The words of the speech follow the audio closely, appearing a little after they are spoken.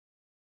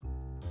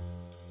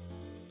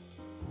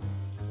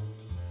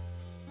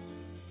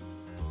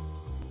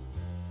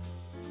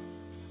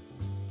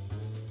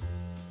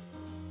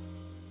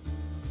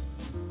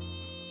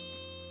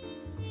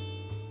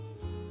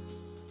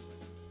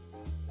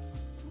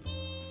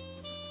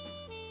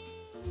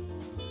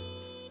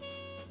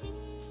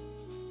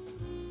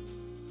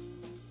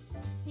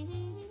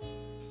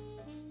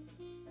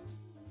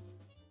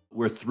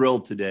we're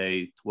thrilled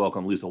today to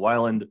welcome Lisa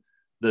Wieland,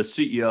 the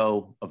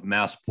CEO of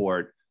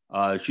Massport.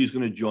 She's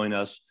going to join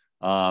us.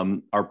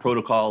 Our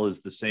protocol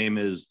is the same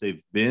as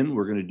they've been.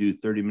 We're going to do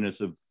 30 minutes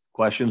of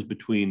questions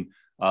between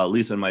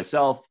Lisa and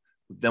myself.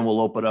 Then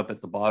we'll open up at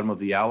the bottom of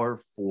the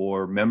hour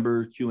for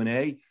member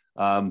Q&A.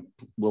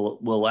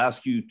 We'll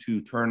ask you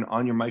to turn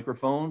on your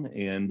microphone,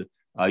 and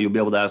you'll be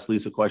able to ask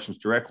Lisa questions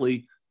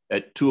directly.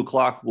 At 2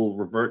 o'clock, we'll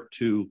revert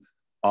to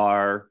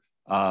our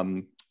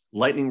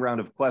lightning round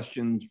of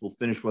questions. We'll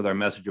finish with our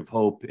message of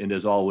hope, and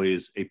as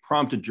always, a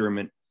prompt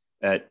adjournment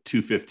at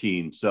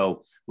 2:15.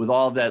 So with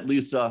all of that,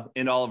 Lisa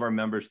and all of our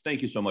members,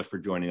 thank you so much for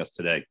joining us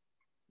today.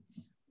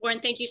 Warren,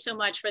 thank you so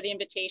much for the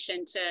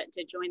invitation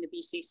to join the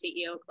BC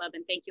CEO Club,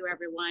 and thank you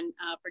everyone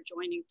for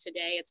joining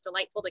today. It's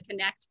delightful to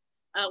connect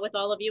with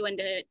all of you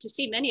and to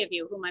see many of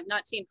you whom I've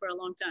not seen for a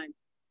long time.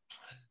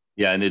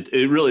 Yeah, and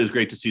it really is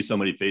great to see so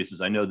many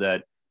faces. I know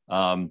that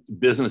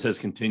business has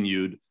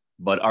continued,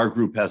 but our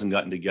group hasn't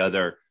gotten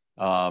together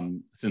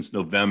since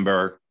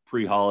November,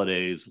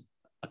 pre-holidays.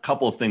 A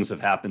couple of things have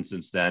happened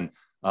since then,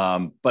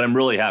 but I'm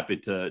really happy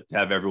to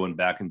have everyone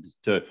back and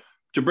to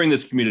bring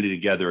this community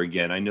together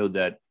again. I know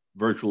that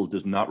virtual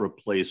does not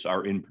replace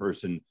our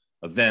in-person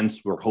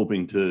events. We're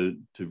hoping to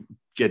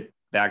get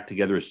back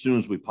together as soon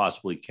as we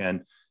possibly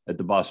can at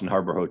the Boston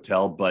Harbor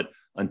Hotel, but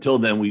until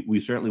then, we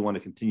certainly want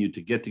to continue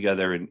to get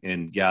together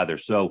and gather.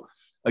 So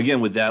again,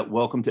 with that,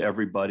 welcome to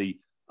everybody.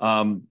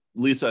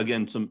 Lisa,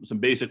 again, some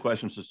basic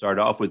questions to start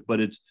off with,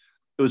 but it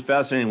was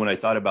fascinating when I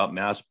thought about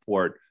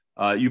Massport.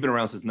 You've been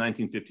around since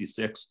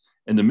 1956,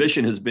 and the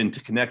mission has been to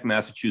connect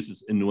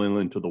Massachusetts and New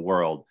England to the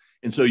world.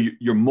 And so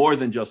you're more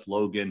than just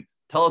Logan.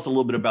 Tell us a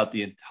little bit about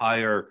the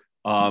entire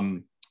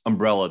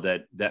umbrella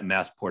that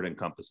Massport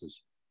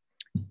encompasses.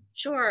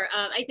 Sure.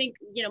 I think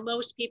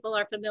most people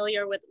are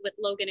familiar with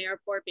Logan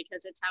Airport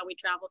because it's how we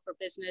travel for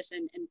business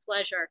and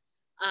pleasure.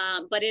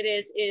 But it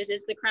is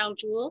the crown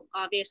jewel,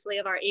 obviously,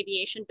 of our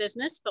aviation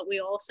business. But we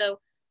also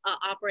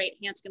operate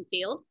Hanscom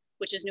Field,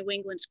 which is New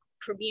England's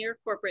premier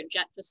corporate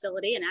jet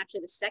facility and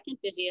actually the second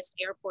busiest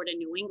airport in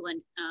New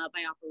England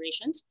by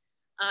operations.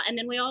 And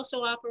then we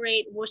also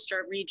operate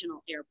Worcester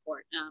Regional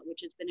Airport,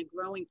 which has been a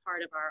growing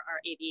part of our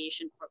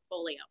aviation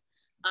portfolio.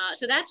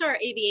 So that's our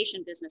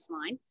aviation business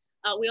line.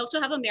 We also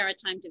have a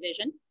maritime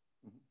division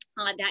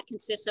that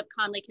consists of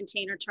Conley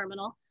Container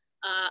Terminal,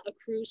 a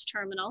cruise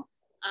terminal,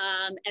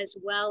 as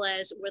well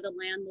as we're the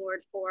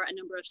landlord for a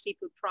number of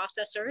seafood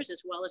processors,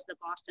 as well as the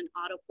Boston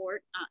Auto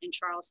Port in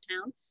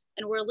Charlestown.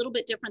 And we're a little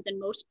bit different than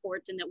most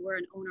ports in that we're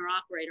an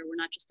owner-operator. We're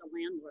not just a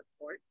landlord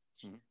port.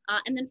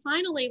 And then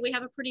finally, we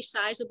have a pretty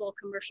sizable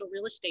commercial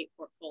real estate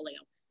portfolio,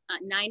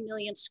 9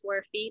 million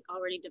square feet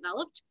already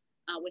developed,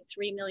 with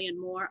 3 million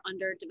more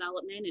under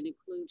development. It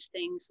includes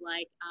things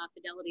like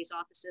Fidelity's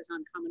offices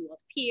on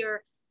Commonwealth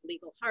Pier,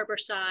 Legal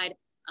Harborside,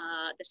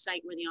 the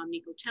site where the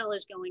Omni Hotel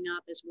is going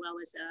up, as well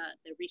as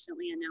the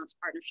recently announced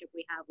partnership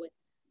we have with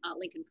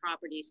Lincoln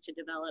Properties to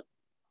develop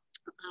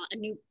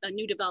a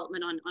new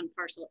development on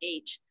Parcel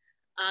H.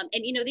 And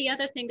the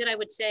other thing that I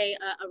would say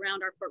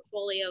around our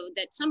portfolio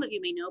that some of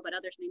you may know, but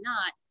others may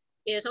not,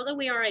 is although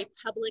we are a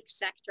public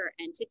sector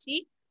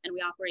entity and we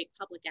operate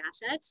public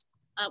assets,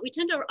 we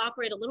tend to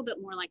operate a little bit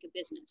more like a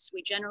business.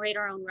 We generate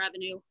our own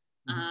revenue.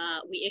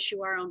 We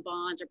issue our own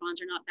bonds. Our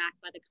bonds are not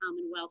backed by the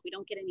Commonwealth. We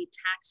don't get any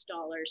tax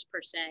dollars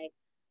per se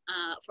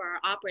for our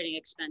operating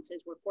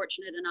expenses. We're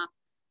fortunate enough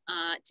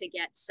to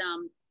get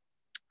some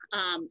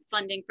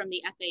funding from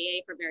the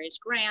FAA for various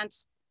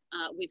grants.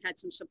 We've had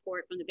some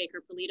support from the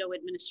Baker-Polito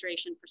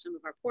administration for some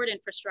of our port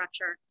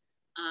infrastructure.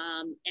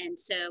 And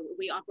so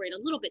we operate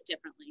a little bit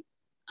differently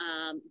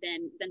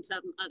than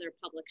some other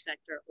public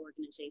sector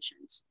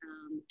organizations.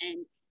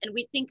 And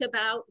we think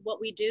about what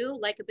we do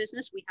like a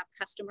business. We have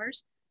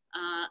customers.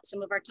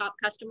 Some of our top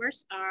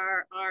customers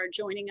are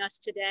joining us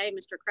today.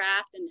 Mr.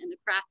 Kraft and the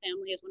Kraft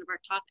family is one of our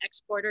top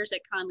exporters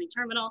at Conley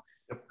Terminal.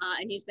 Yep.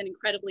 And he's been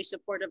incredibly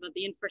supportive of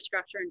the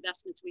infrastructure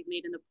investments we've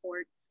made in the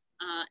port,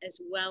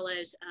 as well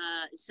as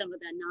some of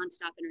the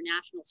nonstop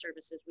international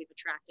services we've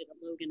attracted at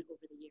Logan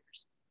over the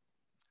years.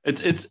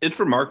 It's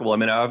remarkable. I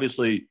mean,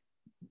 obviously,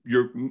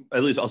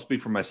 at least I'll speak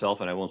for myself,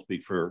 and I won't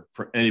speak for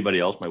anybody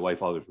else. My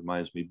wife always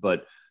reminds me,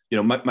 but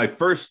my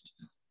first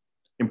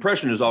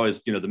impression is always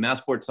the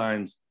Massport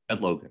signs at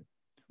Logan,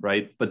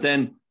 right? But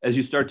then as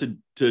you start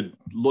to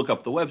look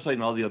up the website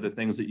and all the other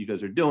things that you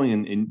guys are doing,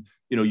 and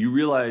you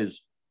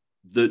realize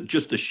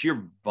just the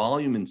sheer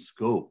volume and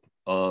scope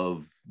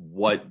of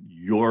what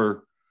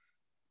your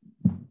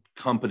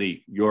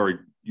company,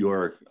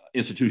 your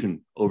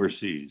institution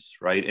oversees,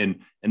 right? And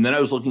then I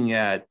was looking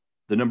at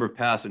the number of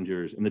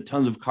passengers and the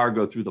tons of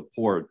cargo through the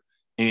port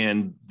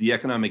and the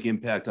economic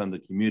impact on the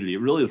community.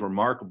 It really is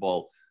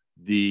remarkable,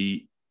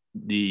 the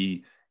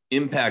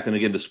impact and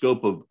again the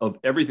scope of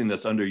everything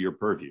that's under your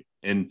purview.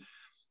 And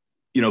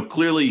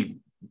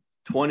clearly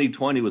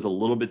 2020 was a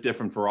little bit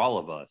different for all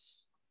of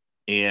us,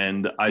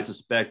 and I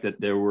suspect that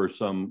there were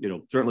some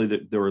certainly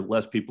that there were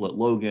less people at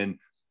Logan.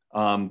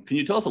 Can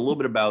you tell us a little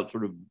bit about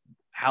sort of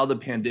how the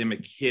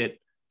pandemic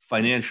hit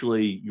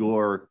financially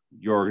your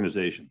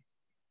organization?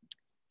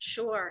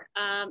 Sure.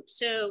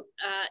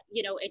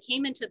 It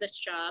came into this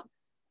job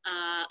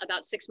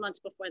about 6 months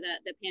before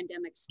the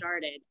pandemic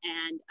started,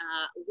 and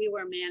we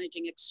were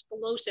managing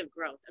explosive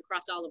growth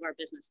across all of our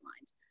business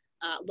lines.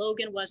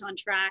 Logan was on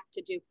track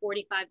to do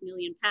 45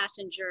 million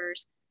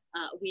passengers.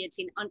 We had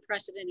seen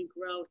unprecedented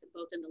growth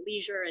both in the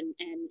leisure and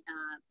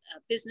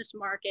business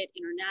market,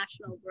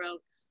 international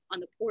growth. On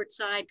the port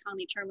side,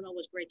 Conley Terminal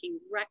was breaking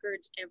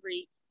records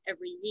every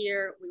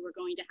year. We were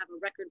going to have a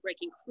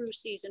record-breaking cruise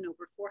season,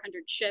 over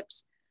 400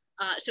 ships.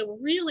 So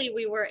really,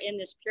 we were in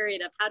this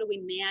period of how do we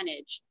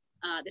manage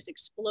this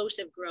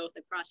explosive growth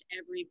across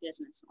every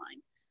business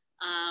line.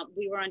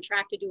 We were on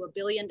track to do $1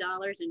 billion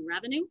in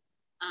revenue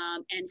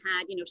and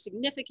had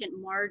significant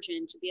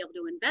margin to be able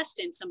to invest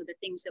in some of the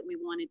things that we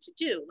wanted to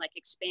do, like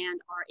expand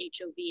our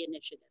HOV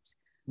initiatives,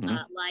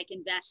 like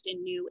invest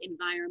in new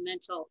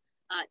environmental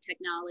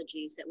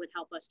technologies that would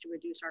help us to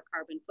reduce our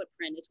carbon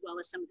footprint, as well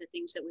as some of the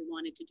things that we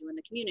wanted to do in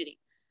the community.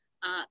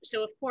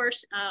 So of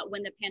course,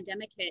 when the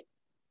pandemic hit,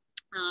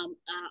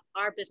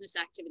 our business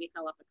activity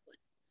fell off a cliff.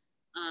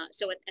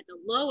 So at the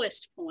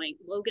lowest point,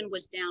 Logan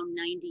was down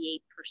 98%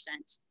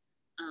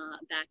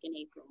 back in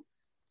April.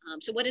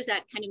 So what does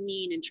that kind of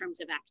mean in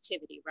terms of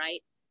activity,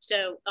 right?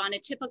 So on a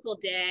typical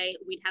day,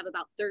 we'd have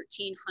about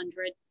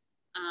 1,300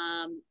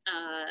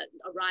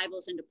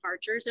 arrivals and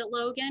departures at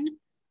Logan.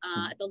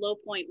 At the low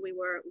point, we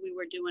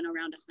were doing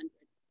around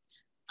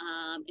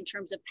 100. In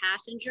terms of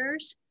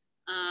passengers,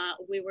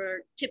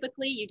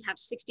 you'd have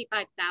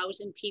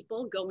 65,000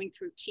 people going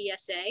through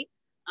TSA,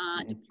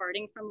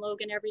 departing from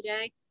Logan every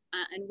day.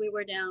 And we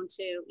were down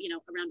to,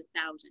 around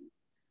 1,000.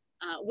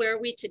 Where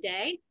are we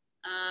today?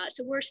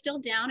 So we're still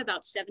down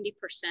about 70%,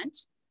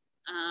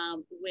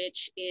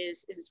 which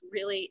is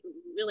really,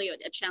 really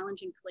a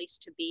challenging place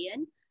to be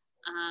in.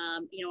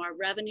 Our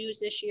revenues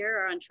this year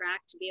are on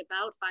track to be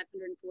about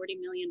 $540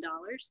 million.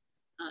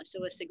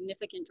 So a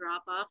significant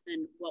drop off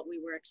than what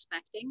we were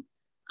expecting.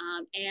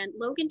 And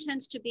Logan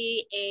tends to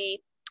be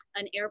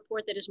an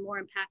airport that is more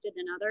impacted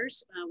than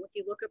others. If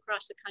you look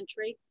across the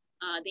country,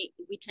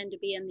 we tend to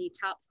be in the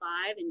top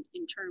 5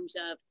 in terms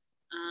of,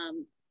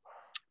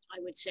 I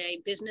would say,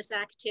 business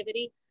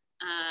activity,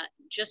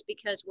 just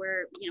because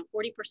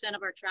 40%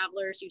 of our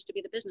travelers used to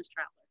be the business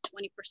traveler,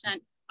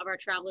 20% of our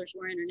travelers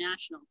were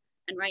international.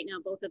 And right now,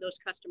 both of those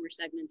customer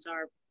segments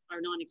are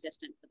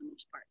non-existent for the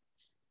most part.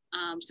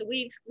 So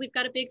we've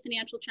got a big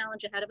financial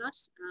challenge ahead of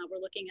us.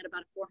 We're looking at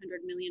about a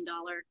 $400 million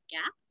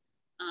gap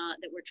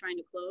that we're trying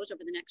to close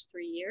over the next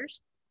 3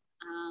 years.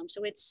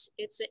 So it's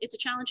a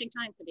challenging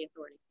time for the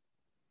authority.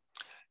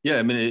 Yeah,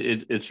 I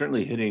mean, it's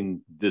certainly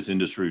hitting this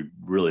industry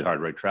really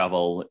hard, right?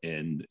 Travel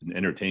and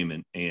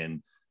entertainment,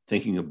 and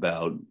thinking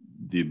about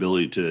the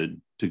ability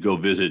to go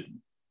visit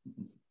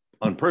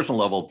on a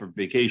personal level for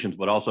vacations,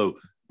 but also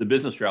the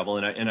business travel.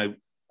 And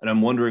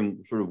I'm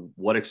wondering sort of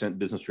what extent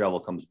business travel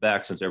comes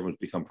back, since everyone's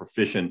become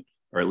proficient,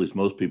 or at least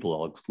most people,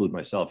 I'll exclude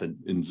myself,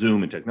 in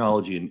Zoom and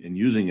technology and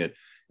using it.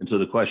 And so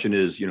the question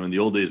is, in the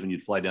old days when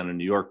you'd fly down to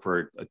New York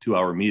for a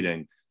 2-hour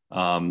meeting,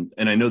 and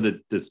I know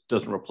that this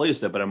doesn't replace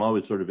that, but I'm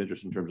always sort of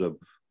interested in terms of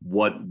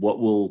what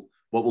will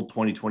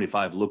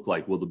 2025 look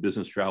like? Will the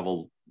business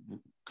travel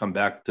come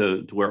back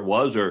to where it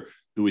was, or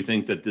do we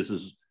think that this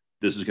is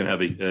going to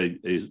have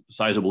a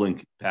sizable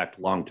impact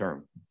long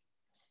term?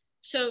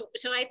 So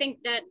I think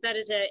that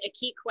is a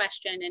key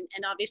question,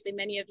 and obviously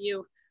many of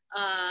you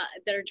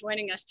that are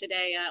joining us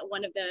today,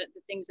 one of the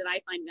things that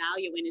I find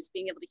value in is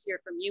being able to hear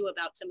from you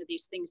about some of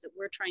these things that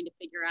we're trying to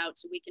figure out,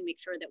 so we can make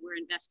sure that we're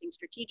investing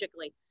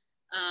strategically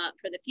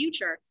for the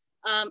future.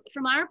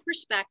 From our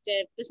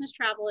perspective, business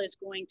travel is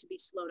going to be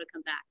slow to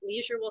come back.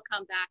 Leisure will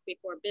come back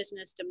before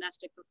business,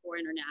 domestic before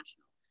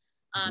international.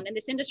 And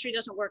this industry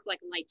doesn't work like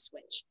a light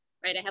switch,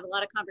 right? I have a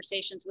lot of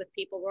conversations with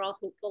people. We're all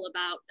hopeful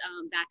about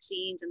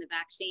vaccines and the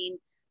vaccine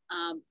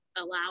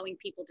allowing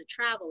people to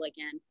travel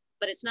again.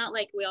 But it's not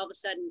like we all of a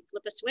sudden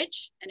flip a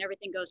switch and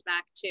everything goes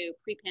back to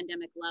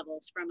pre-pandemic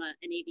levels from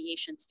an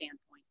aviation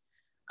standpoint.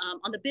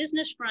 On the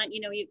business front,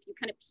 you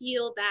kind of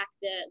peel back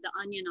the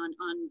onion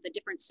on the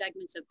different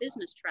segments of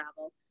business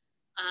travel.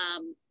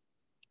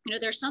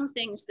 There's some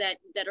things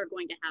that are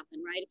going to happen,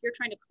 right? If you're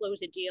trying to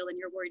close a deal and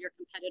you're worried your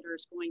competitor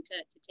is going to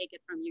take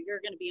it from you, you're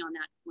going to be on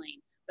that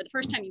plane. Or the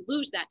first time you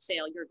lose that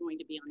sale, you're going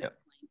to be on that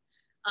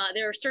plane.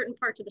 There are certain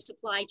parts of the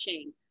supply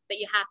chain that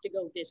you have to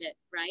go visit,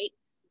 right?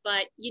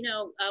 But,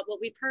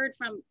 what we've heard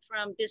from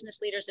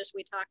business leaders as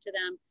we talk to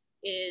them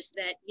is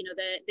that,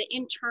 the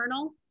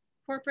internal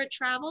corporate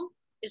travel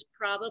is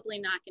probably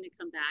not going to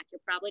come back.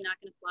 You're probably not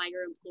going to fly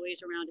your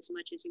employees around as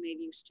much as you may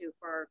be used to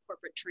for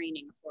corporate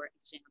training, for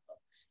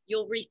example.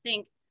 You'll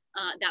rethink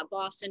that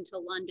Boston to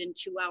London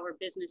 2-hour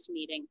business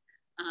meeting,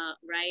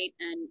 right?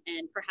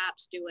 And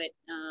perhaps do it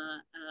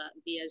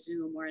via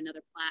Zoom or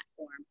another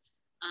platform.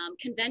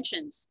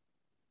 Conventions,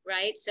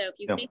 right? So if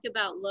you think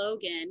about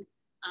Logan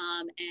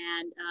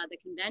and the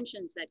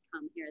conventions that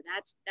come here,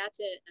 that's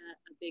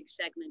a big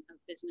segment of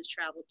business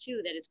travel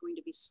too that is going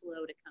to be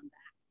slow to come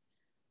back.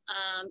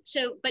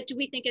 But do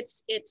we think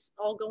it's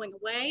all going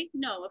away?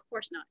 No, of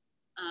course not.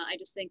 I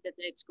just think that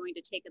it's going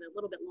to take it a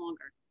little bit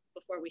longer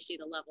before before we see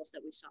the levels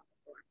that we saw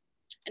before.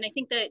 And I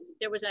think that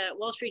there was a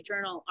Wall Street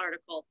Journal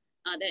article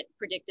that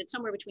predicted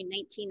somewhere between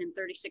 19 and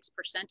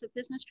 36% of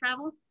business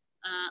travel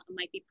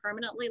might be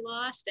permanently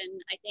lost.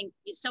 And I think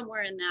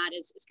somewhere in that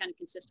is kind of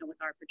consistent with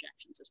our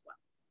projections as well.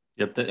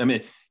 Yep. I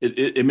mean,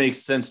 it makes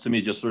sense to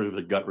me, just sort of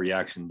a gut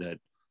reaction that,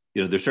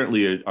 there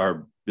certainly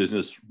are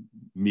business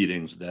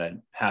meetings that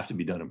have to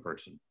be done in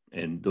person,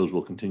 and those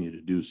will continue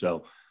to do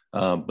so.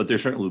 But there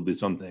certainly will be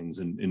some things,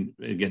 and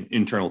again,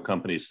 internal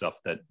company stuff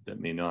that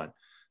may not.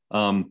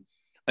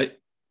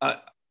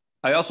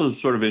 I also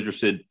sort of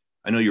interested,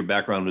 I know your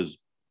background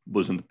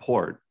was in the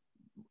port.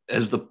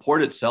 Has the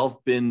port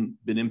itself been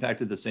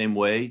impacted the same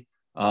way,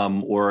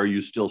 or are you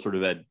still sort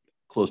of at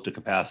close to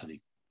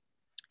capacity?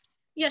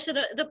 Yeah, so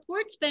the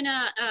port's been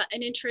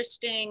an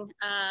interesting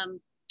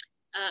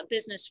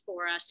business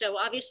for us. So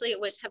obviously it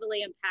was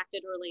heavily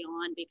impacted early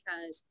on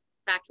because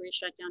factories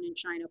shut down in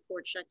China,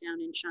 ports shut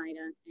down in China,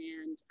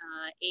 and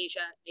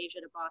Asia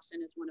to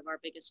Boston is one of our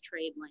biggest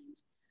trade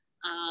lanes.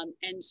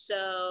 And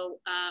so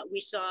we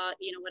saw,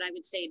 what I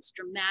would say it's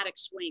dramatic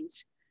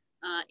swings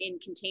in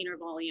container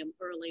volume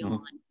early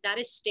on. That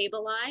is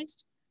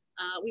stabilized.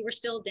 We were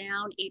still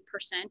down 8%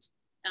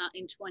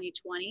 in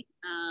 2020.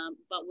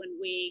 But when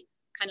we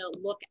kind of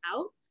look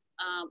out,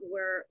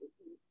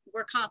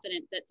 we're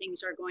confident that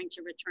things are going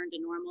to return to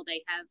normal.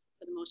 They have,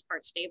 for the most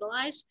part,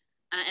 stabilized.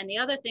 And the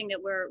other thing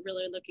that we're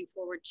really looking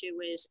forward to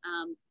is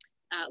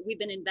we've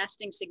been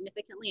investing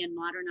significantly in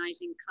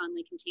modernizing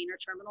Conley Container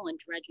Terminal and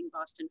dredging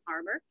Boston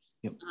Harbor.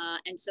 Yep.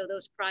 And so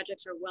those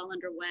projects are well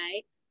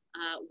underway.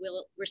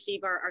 We'll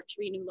receive our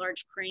 3 new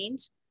large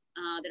cranes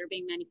that are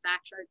being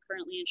manufactured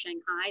currently in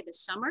Shanghai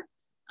this summer.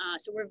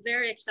 So we're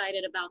very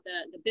excited about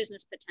the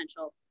business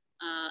potential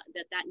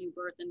that new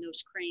berth and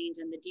those cranes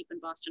and the deepened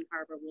Boston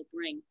Harbor will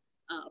bring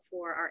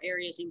for our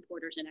area's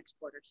importers and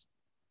exporters.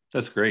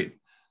 That's great.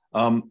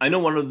 I know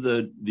one of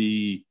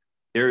the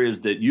areas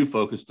that you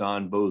focused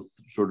on, both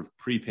sort of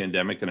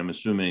pre-pandemic, and I'm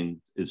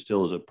assuming it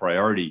still is a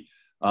priority,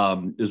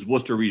 is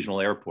Worcester Regional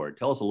Airport.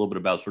 Tell us a little bit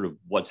about sort of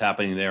what's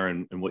happening there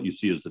and what you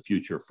see as the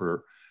future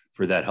for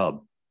that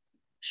hub.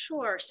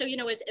 Sure. So,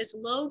 as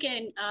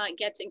Logan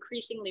gets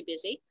increasingly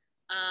busy,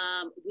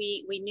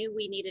 we knew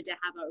we needed to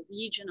have a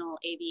regional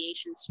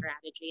aviation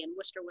strategy, and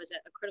Worcester was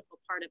a critical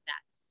part of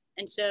that.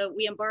 And so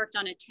we embarked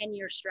on a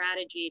 10-year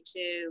strategy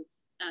to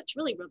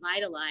really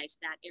revitalize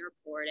that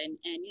airport. And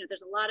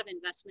there's a lot of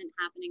investment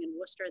happening in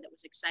Worcester that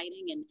was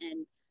exciting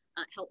and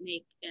helped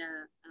make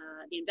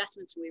the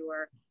investments we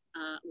were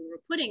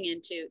putting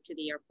into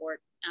the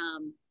airport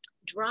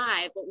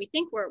drive what we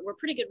think were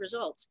pretty good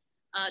results.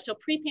 So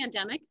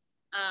pre-pandemic,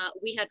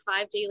 we had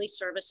 5 daily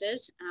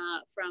services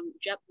from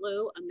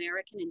JetBlue,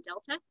 American, and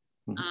Delta,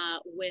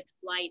 with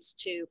flights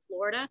to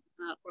Florida,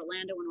 Fort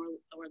Lauderdale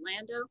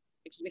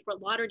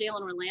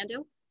and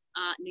Orlando,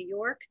 New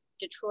York,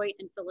 Detroit,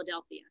 and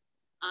Philadelphia.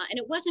 And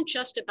it wasn't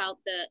just about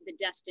the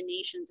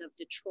destinations of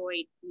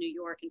Detroit, New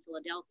York, and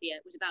Philadelphia.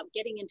 It was about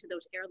getting into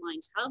those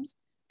airlines hubs,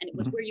 and it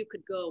was where you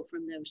could go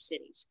from those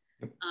cities.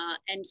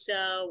 And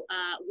so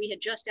we had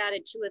just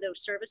added 2 of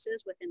those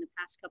services within the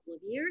past couple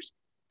of years.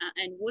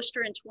 And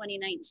Worcester in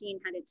 2019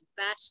 had its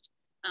best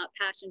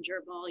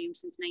passenger volume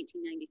since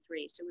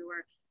 1993. So we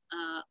were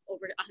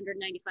over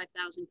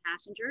 195,000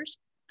 passengers,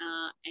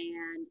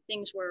 and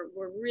things were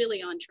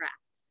really on track.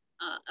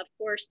 Of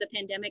course, the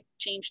pandemic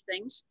changed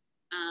things.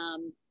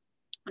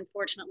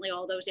 Unfortunately,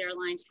 all those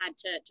airlines had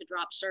to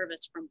drop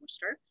service from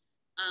Worcester.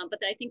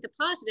 But I think the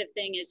positive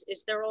thing is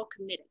they're all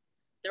committed.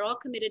 They're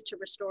all committed to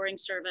restoring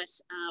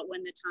service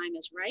when the time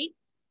is right.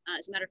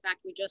 As a matter of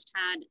fact, we just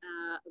had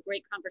a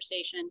great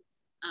conversation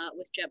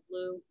with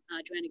JetBlue,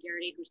 Joanna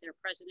Garrity, who's their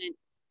president,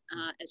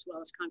 as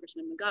well as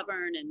Congressman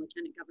McGovern and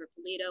Lieutenant Governor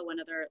Polito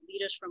and other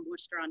leaders from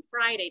Worcester on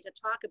Friday to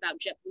talk about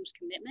JetBlue's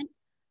commitment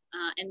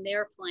and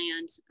their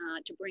plans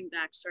to bring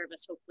back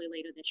service hopefully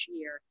later this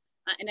year.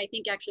 And I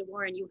think actually,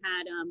 Warren, you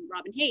had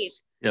Robin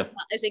Hayes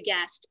as a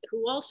guest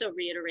who also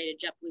reiterated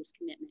JetBlue's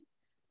commitment.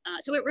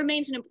 So it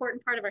remains an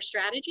important part of our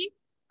strategy.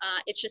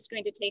 It's just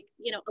going to take,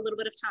 a little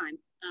bit of time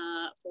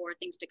for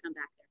things to come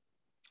back there.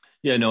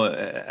 Yeah, no,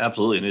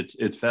 absolutely. And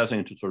it's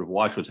fascinating to sort of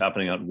watch what's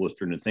happening out in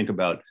Worcester and to think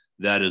about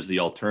that as the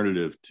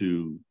alternative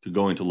to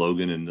going to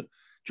Logan and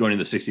joining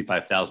the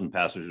 65,000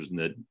 passengers. And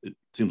that it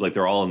seems like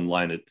they're all in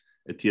line at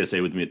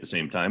TSA with me at the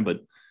same time,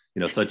 but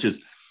such as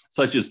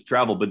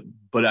travel.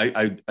 But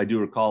I do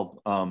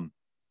recall,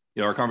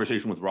 our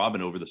conversation with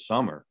Robin over the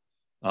summer,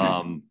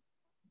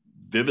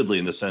 vividly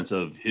in the sense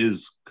of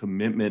his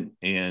commitment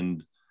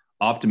and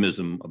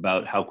optimism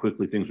about how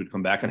quickly things would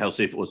come back and how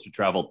safe it was to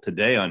travel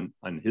today on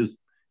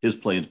his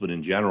planes, but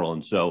in general.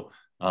 And so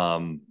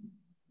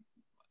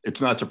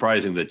it's not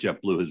surprising that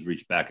JetBlue has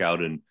reached back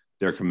out and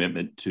their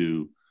commitment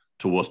to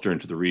Worcester and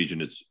to the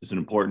region. It's an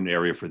important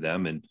area for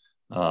them. And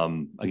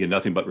again,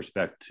 nothing but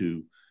respect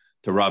to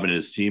Robin and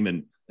his team.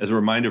 And as a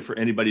reminder for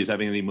anybody who's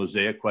having any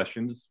Mosaic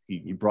questions,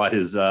 he brought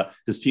his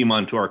team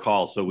onto our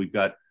call. So we've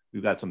got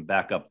some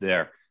backup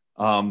there.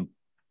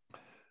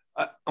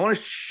 I want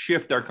to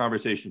shift our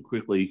conversation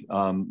quickly,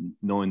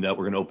 knowing that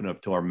we're going to open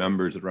up to our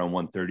members at around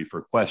 1:30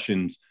 for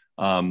questions.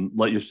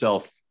 Let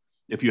yourself,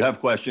 if you have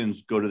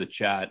questions, go to the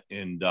chat,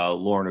 and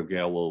Lauren or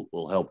Gail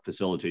will help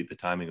facilitate the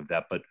timing of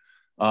that. But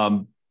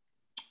I'm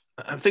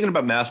thinking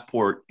about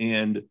Massport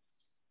and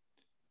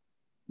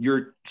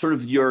your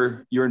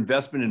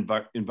investment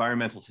in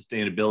environmental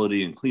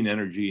sustainability and clean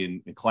energy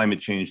and climate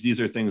change. These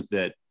are things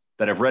that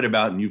I've read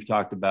about and you've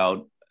talked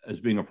about as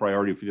being a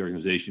priority for the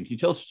organization. Can you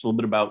tell us just a little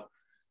bit about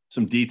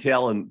some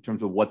detail in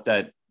terms of what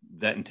that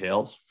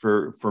entails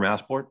for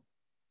Massport?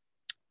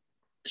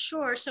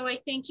 Sure. So I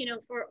think,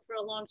 for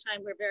a long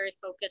time, we're very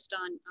focused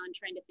on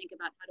trying to think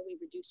about how do we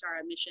reduce our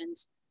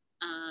emissions,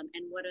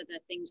 and what are the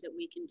things that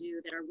we can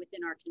do that are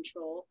within our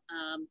control,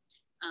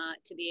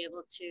 to be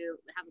able to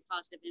have a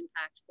positive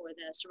impact for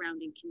the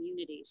surrounding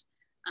communities.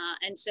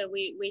 And so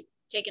we've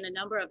taken a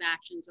number of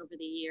actions over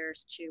the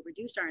years to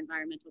reduce our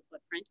environmental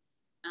footprint.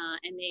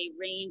 And they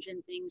range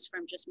in things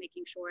from just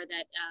making sure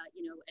that,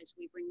 as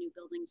we bring new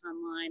buildings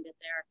online, that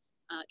they're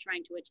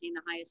trying to attain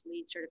the highest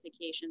LEED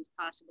certifications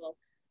possible,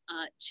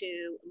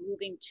 to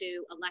moving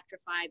to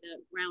electrify the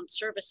ground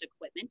service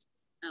equipment,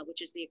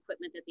 which is the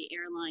equipment that the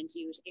airlines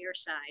use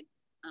airside.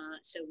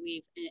 So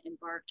we've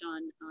embarked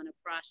on a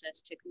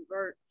process to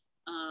convert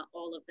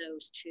all of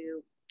those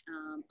to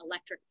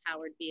electric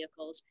powered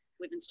vehicles.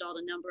 We've installed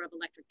a number of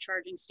electric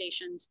charging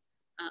stations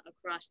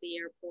across the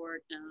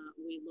airport.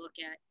 We look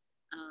at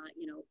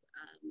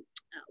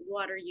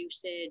water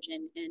usage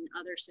and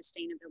other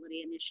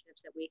sustainability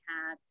initiatives that we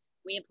had.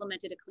 We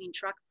implemented a clean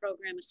truck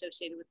program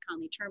associated with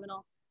Conley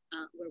Terminal,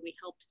 where we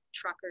helped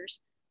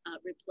truckers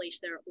replace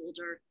their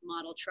older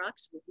model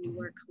trucks with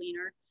newer,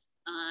 cleaner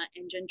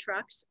engine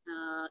trucks.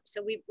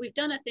 So we've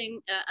done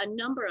a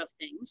number of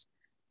things.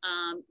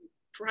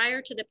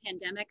 Prior to the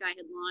pandemic, I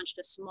had launched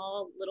a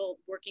small little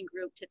working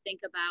group to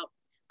think about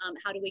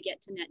how do we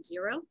get to net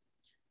zero,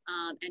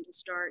 and to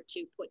start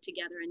to put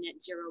together a net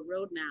zero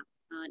roadmap,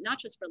 not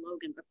just for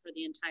Logan, but for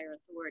the entire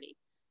authority.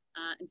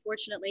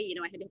 Unfortunately,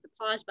 I had hit the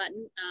pause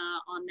button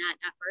on that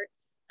effort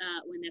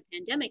when the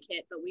pandemic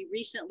hit, but we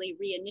recently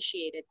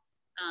reinitiated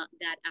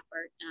that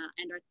effort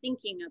and are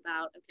thinking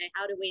about, okay,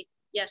 how do we,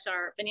 yes,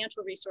 our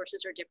financial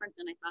resources are different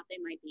than I thought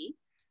they might be,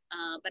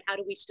 but how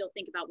do we still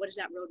think about what does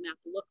that roadmap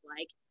look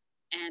like?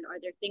 And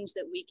are there things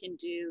that we can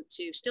do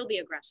to still be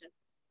aggressive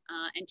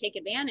and take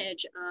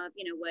advantage of,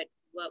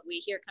 what we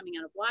hear coming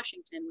out of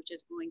Washington, which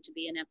is going to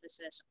be an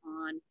emphasis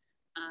on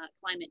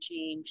climate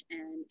change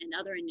and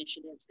other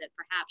initiatives that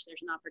perhaps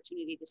there's an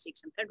opportunity to seek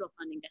some federal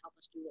funding to help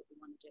us do what we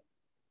want to do.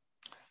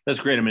 That's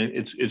great. I mean,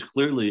 it's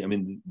clearly,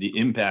 the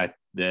impact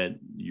that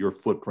your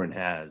footprint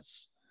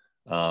has.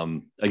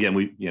 Again,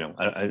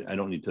 I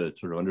don't need to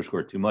sort of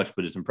underscore it too much,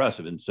 but it's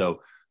impressive. And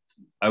so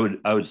I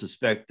would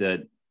suspect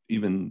that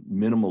even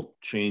minimal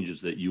changes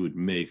that you would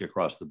make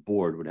across the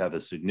board would have a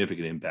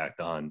significant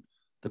impact on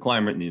the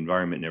climate and the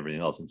environment and everything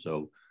else. And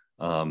so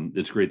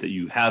it's great that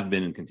you have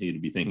been and continue to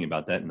be thinking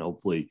about that. And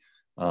hopefully,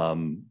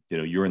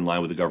 you're in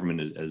line with the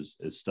government as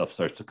stuff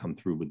starts to come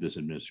through with this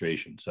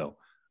administration. So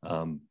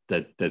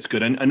that's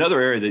good. And another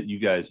area that you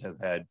guys have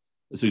had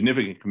a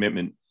significant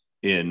commitment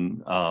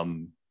in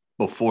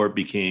before it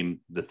became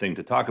the thing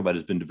to talk about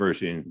has been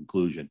diversity and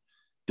inclusion.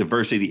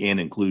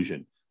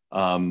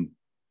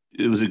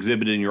 It was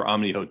exhibited in your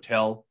Omni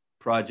Hotel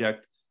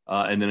project.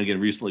 And then again,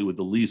 recently with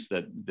the lease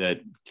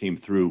that came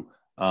through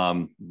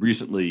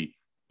recently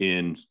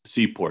in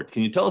Seaport.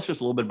 Can you tell us just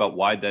a little bit about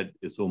why that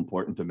is so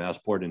important to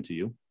Massport and to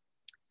you?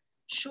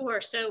 Sure.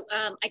 So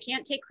I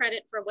can't take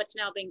credit for what's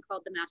now being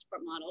called the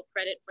Massport model.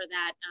 Credit for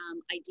that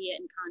idea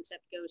and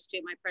concept goes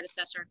to my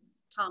predecessor,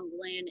 Tom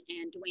Glynn,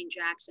 and Dwayne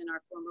Jackson,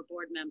 our former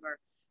board member,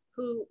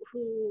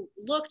 who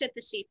looked at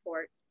the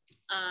Seaport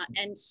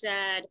and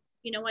said,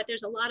 you know what,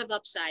 there's a lot of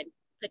upside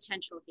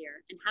potential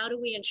here. And how do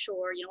we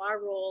ensure, our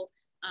role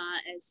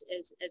as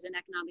an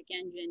economic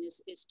engine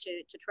is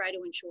to try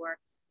to ensure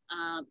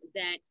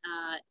that,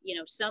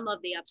 some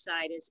of the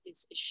upside is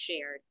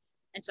shared.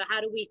 And so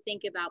how do we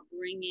think about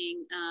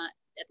bringing,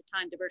 at the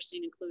time, diversity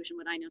and inclusion,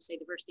 what I now say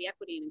diversity,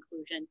 equity, and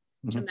inclusion,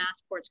 to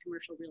Massport's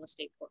commercial real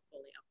estate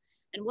portfolio?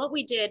 And what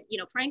we did,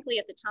 frankly,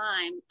 at the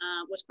time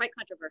was quite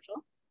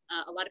controversial.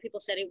 A lot of people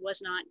said it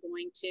was not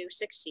going to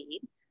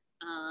succeed.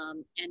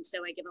 And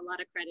so I give a lot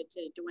of credit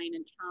to Dwayne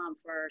and Tom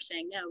for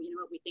saying, no, you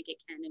know what, we think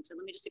it can. And so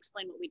let me just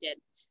explain what we did.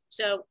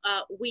 So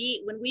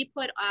when we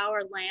put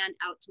our land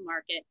out to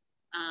market,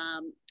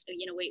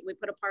 we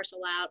put a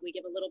parcel out, we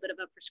give a little bit of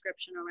a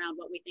prescription around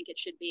what we think it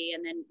should be,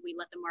 and then we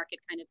let the market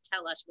kind of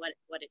tell us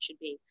what it should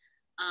be.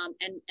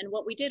 And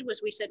what we did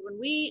was we said, when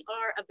we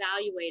are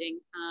evaluating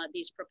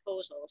these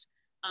proposals,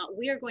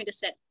 we are going to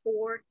set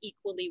 4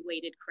 equally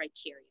weighted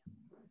criteria.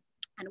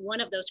 And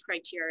one of those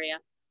criteria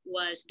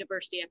was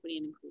diversity, equity,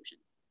 and inclusion.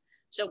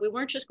 So we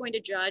weren't just going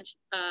to judge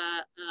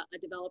a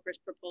developer's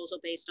proposal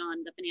based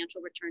on the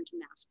financial return to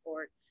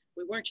Massport.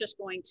 We weren't just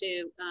going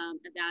to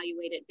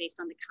evaluate it based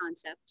on the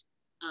concept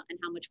and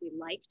how much we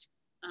liked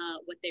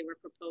what they were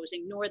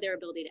proposing, nor their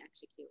ability to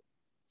execute.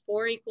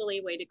 4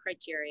 equally weighted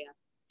criteria.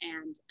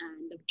 and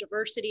the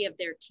diversity of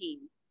their team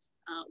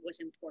was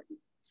important.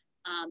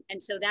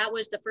 And so that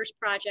was the first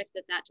project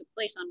that took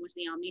place on, was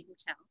the Omni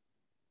Hotel.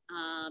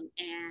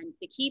 And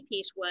the key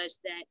piece was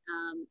that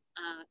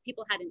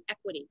people had an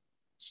equity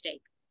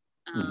stake.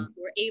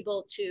 Were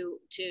able to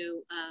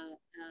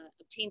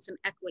obtain some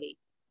equity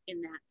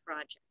in that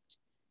project.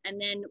 And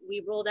then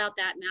we rolled out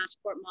that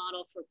Massport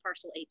model for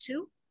parcel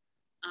A2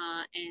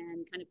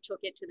 and kind of took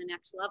it to the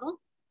next level.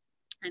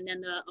 And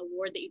then the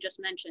award that you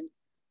just mentioned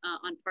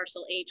on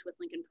parcel H with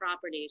Lincoln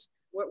Properties,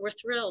 we're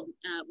thrilled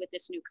with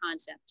this new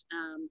concept.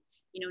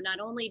 You know, not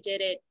only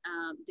did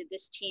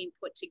this team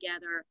put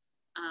together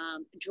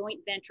joint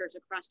ventures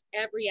across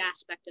every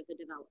aspect of the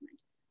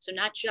development. So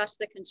not just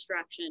the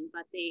construction,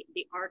 but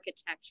the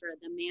architecture,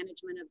 the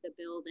management of the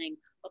building,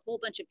 a whole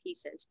bunch of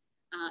pieces.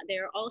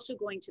 They're also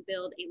going to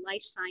build a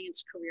life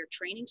science career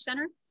training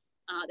center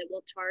that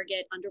will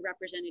target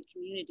underrepresented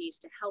communities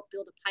to help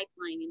build a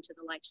pipeline into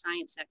the life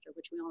science sector,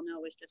 which we all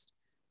know is just,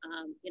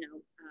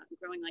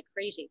 growing like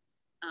crazy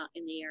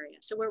in the area.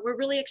 So we're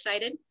really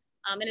excited.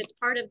 And it's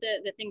part of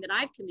the thing that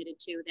I've committed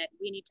to, that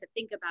we need to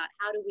think about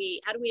how do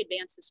we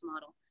advance this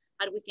model?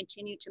 How do we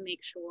continue to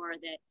make sure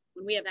that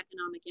when we have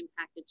economic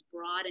impact, it's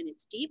broad and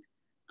it's deep,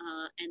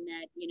 and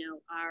that, you know,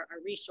 our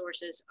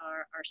resources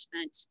are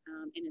spent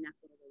in an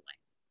equitable way.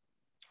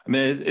 I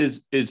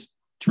mean, it's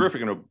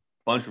terrific in a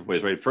bunch of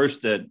ways, right?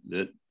 First, that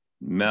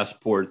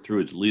Massport, through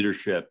its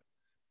leadership,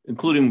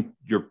 including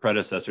your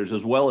predecessors,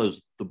 as well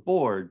as the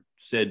board,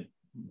 said,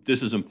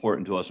 this is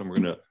important to us, and we're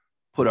going to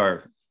put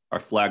our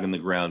flag in the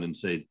ground and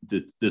say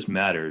that this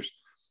matters.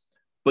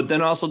 But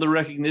then also the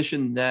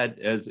recognition that,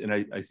 and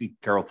I see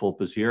Carol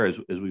Fulp is here, as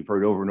we've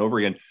heard over and over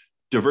again,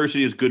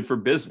 diversity is good for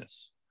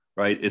business,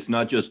 right? It's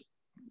not just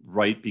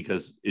right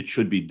because it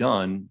should be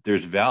done.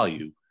 There's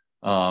value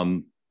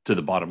to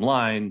the bottom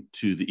line,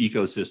 to the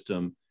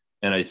ecosystem.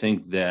 And I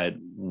think that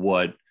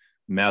what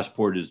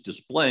Massport is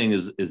displaying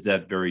is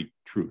that very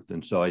truth.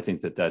 And so I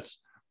think that that's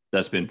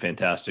been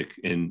fantastic,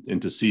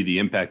 and to see the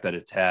impact that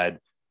it's had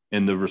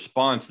and the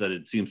response that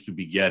it seems to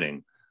be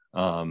getting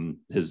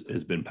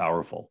has been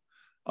powerful.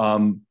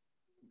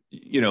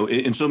 You know,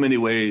 in so many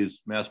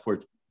ways,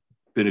 Massport's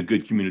been a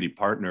good community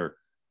partner.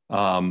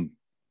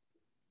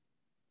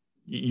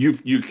 You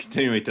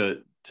continuing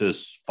to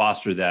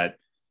foster that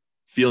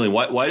feeling.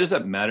 Why does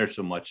that matter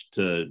so much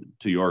to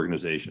your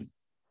organization?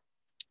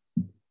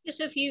 Yeah,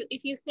 so if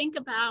you think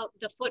about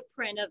the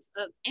footprint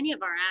of any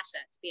of our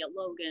assets, be it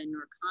Logan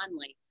or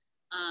Conley,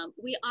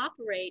 we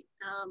operate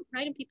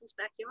right in people's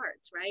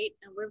backyards, right?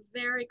 And we're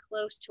very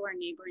close to our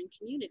neighboring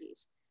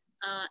communities.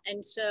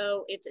 And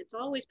so it's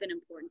always been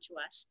important to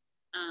us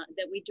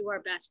that we do our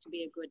best to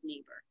be a good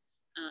neighbor.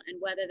 And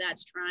whether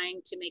that's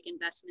trying to make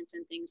investments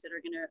in things that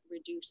are going to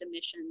reduce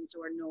emissions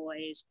or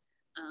noise,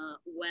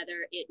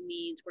 whether it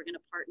means we're going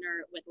to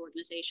partner with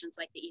organizations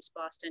like the East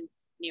Boston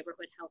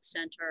Neighborhood Health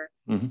Center,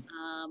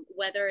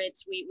 whether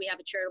it's we have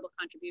a charitable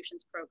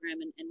contributions program,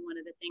 and one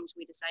of the things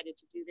we decided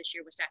to do this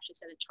year was to actually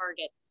set a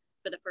target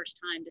for the first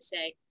time to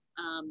say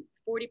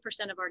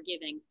 40% of our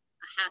giving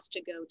has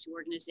to go to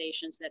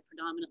organizations that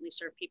predominantly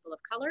serve people of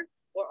color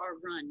or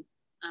are run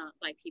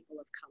by people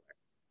of color.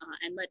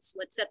 And let's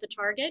set the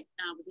target.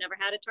 We've never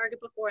had a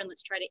target before, and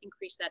let's try to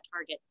increase that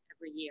target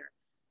every year.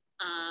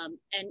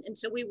 And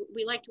so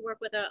we like to work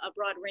with a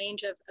broad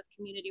range of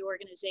community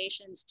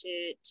organizations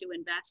to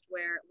invest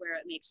where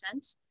it makes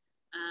sense.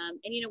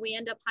 And, you know, we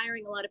end up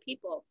hiring a lot of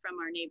people from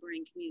our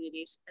neighboring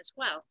communities as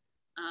well.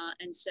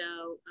 And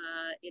so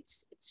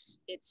it's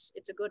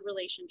a good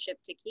relationship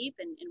to keep,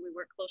 and we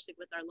work closely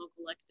with our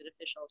local elected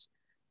officials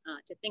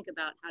to think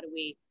about how do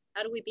we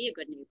be a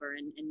good neighbor.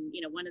 And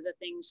you know, one of the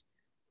things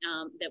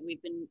that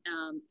we've been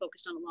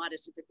focused on a lot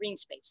is the green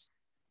space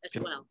as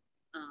well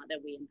that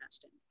we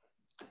invest in.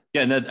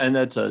 Yeah, and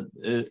that's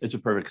it's a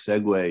perfect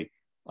segue.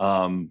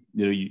 You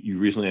know, you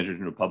recently entered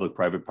into a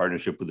public-private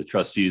partnership with the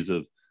trustees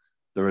of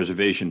the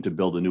reservation to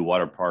build a new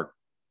waterfront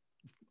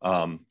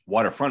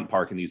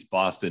park in East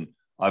Boston.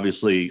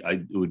 Obviously,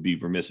 it would be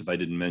remiss if I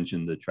didn't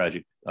mention the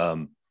tragic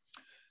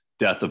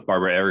death of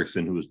Barbara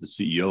Erickson, who was the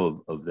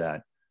CEO of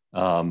that.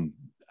 Can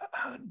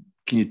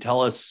you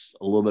tell us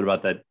a little bit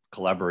about that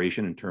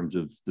collaboration in terms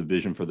of the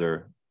vision for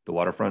the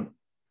waterfront?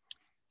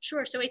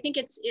 Sure. So I think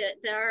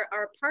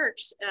our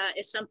parks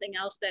is something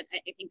else that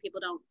I think people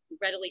don't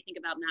readily think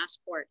about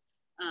Massport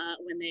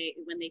when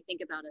they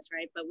think about us,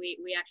 right? But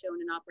we actually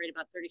own and operate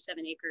about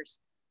 37 acres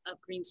of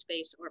green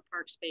space or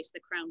park space, the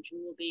crown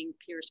jewel being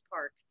Pierce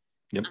Park.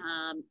 Yep.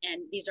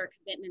 And these are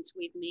commitments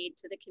we've made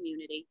to the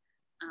community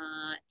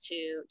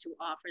to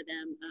offer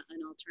them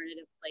an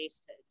alternative place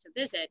to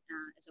visit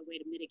as a way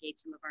to mitigate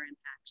some of our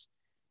impacts.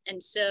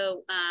 And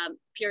so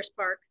Pierce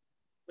Park,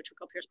 which we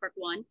call Pierce Park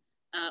 1,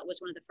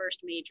 was one of the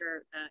first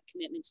major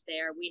commitments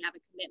there. We have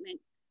a commitment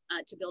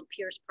to build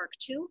Pierce Park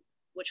 2,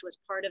 which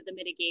was part of the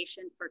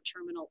mitigation for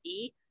Terminal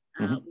E.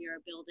 We are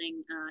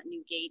building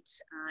new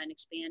gates and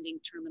expanding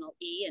Terminal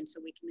E, and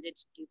so we committed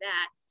to do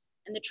that.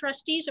 And the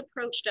trustees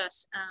approached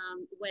us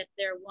with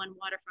their One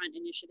Waterfront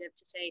initiative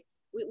to say,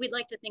 we'd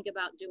like to think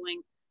about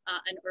doing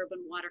an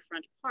urban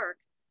waterfront park.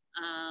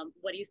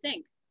 What do you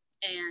think?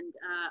 And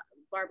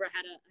Barbara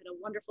had a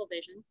wonderful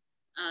vision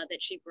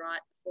that she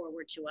brought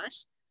forward to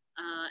us.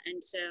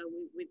 And so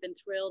we've been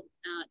thrilled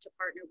to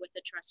partner with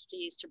the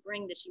trustees to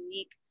bring this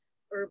unique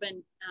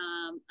urban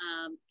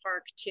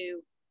park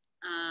to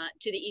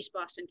the East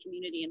Boston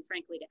community and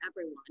frankly to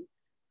everyone.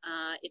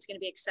 It's going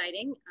to be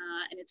exciting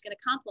and it's going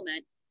to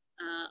complement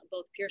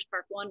both Pierce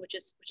Park 1, which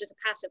is a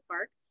passive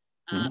park,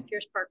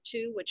 Pierce Park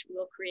 2, which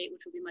we'll create,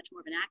 which will be much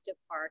more of an active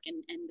park,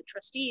 and the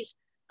trustees'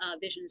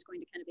 vision is going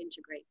to kind of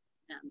integrate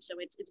them. So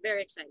it's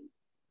very exciting.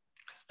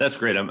 That's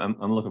great.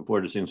 I'm looking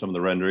forward to seeing some of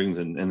the renderings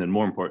and then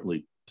more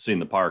importantly, seeing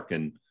the park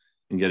and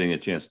getting a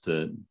chance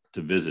to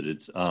visit.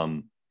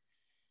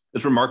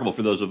 It's remarkable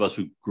for those of us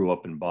who grew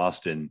up in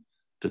Boston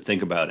to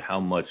think about how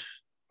much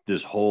the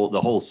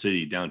whole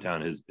city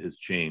downtown has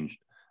changed,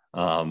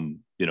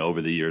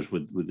 over the years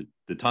with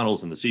the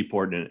tunnels and the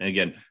seaport. And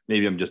again,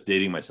 maybe I'm just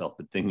dating myself,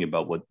 but thinking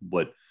about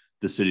what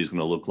the city is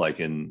going to look like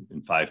in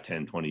 5,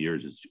 10, 20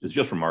 years is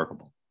just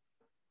remarkable.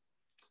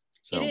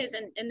 So. It is,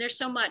 and there's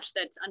so much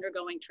that's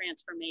undergoing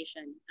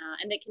transformation,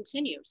 and that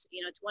continues.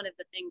 It's one of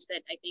the things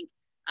that I think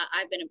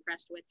I've been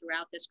impressed with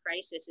throughout this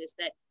crisis is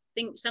that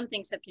some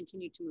things have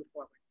continued to move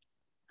forward,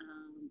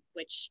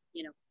 which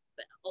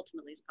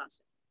ultimately is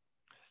positive.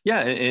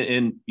 Yeah,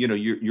 and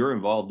you're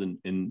involved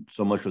in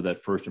so much of that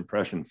first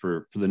impression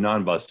for the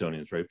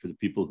non-Bostonians, right? For the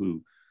people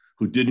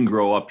who didn't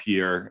grow up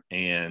here,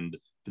 and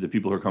for the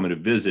people who are coming to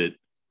visit,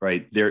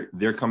 right?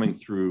 They're coming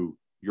through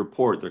your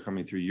port, they're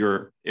coming through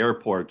your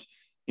airport.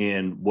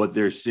 And what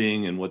they're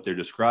seeing and what they're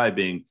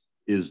describing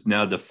is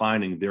now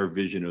defining their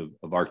vision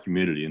of our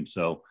community. And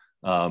so,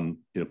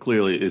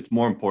 clearly it's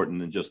more important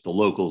than just the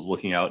locals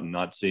looking out and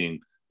not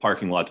seeing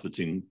parking lots, but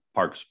seeing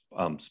park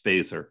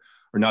space or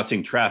not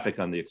seeing traffic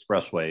on the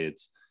expressway.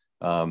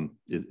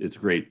 It's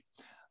great.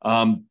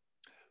 I'm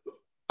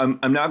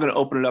now going to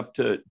open it up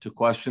to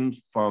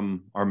questions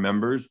from our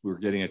members. We're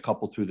getting a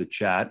couple through the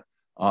chat.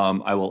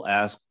 I will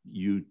ask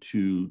you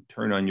to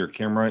turn on your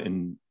camera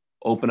and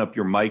open up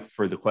your mic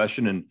for the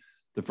question. And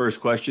the first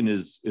question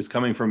is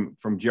coming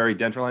from Jerry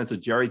Denterline. So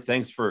Jerry,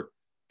 thanks for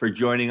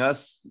joining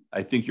us.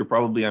 I think you're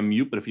probably on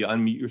mute, but if you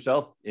unmute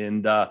yourself,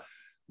 and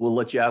we'll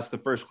let you ask the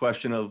first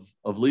question of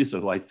Lisa,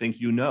 who I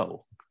think you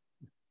know.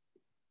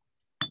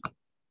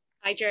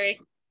 Hi, Jerry.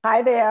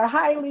 Hi there.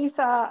 Hi,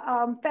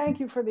 Lisa. Thank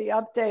you for the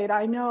update.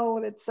 I know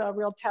it's a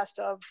real test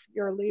of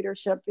your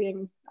leadership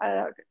being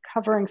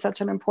covering such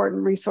an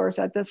important resource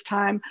at this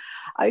time.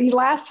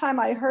 Last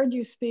time I heard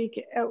you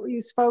speak, you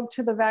spoke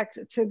to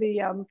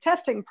the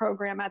testing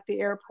program at the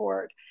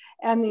airport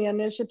and the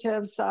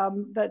initiatives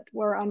that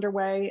were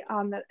underway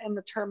in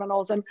the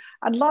terminals. And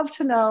I'd love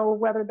to know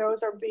whether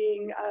those are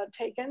being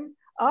taken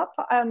up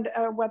and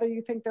whether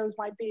you think those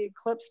might be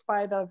eclipsed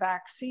by the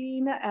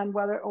vaccine, and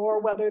whether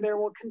there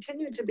will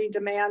continue to be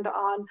demand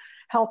on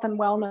health and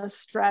wellness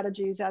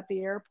strategies at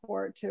the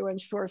airport to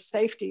ensure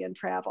safety in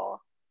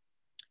travel.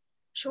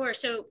 Sure.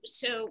 So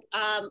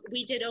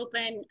we did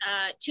open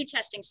 2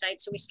 testing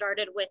sites. So we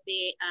started with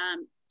the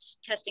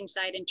testing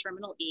site in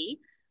Terminal E,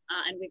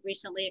 and we've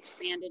recently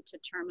expanded to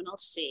Terminal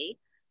C.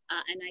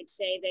 And I'd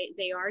say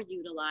they are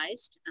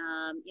utilized.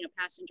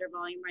 Passenger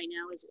volume right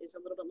now is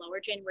a little bit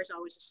lower. January is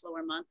always a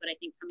slower month, but I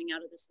think coming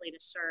out of this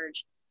latest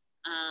surge,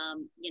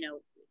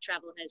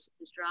 travel has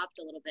dropped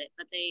a little bit,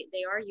 but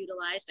they are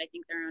utilized. I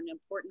think they're an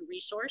important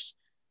resource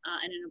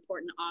and an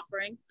important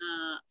offering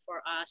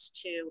for us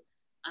to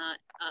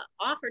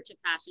offer to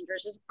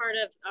passengers as part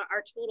of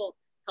our total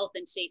health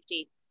and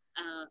safety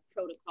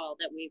protocol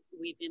that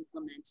we've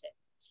implemented.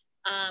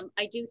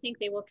 I do think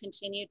they will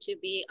continue to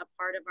be a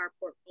part of our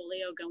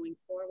portfolio going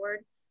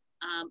forward.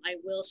 I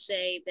will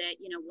say that,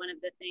 one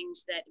of the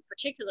things that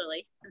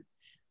particularly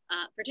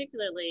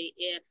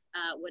if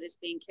what is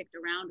being kicked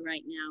around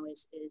right now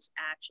is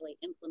actually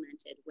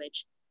implemented,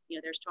 which,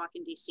 there's talk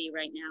in DC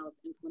right now of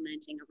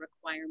implementing a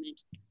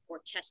requirement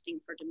for testing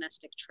for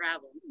domestic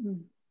travel.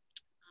 Mm.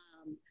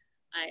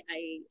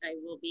 I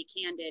will be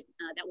candid,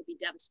 that will be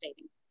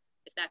devastating.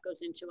 If that goes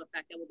into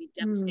effect, that will be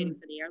devastating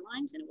for the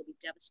airlines, and it will be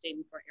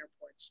devastating for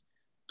airports.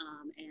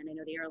 And I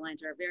know the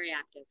airlines are very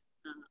active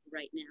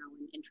right now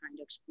in trying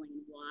to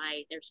explain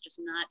why there's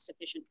just not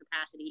sufficient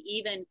capacity.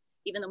 Even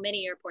though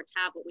many airports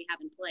have what we have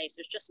in place,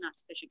 there's just not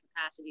sufficient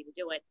capacity to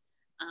do it.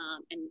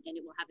 And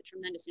it will have a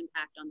tremendous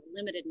impact on the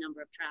limited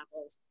number of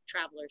travelers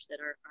that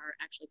are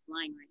actually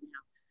flying right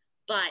now.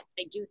 But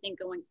I do think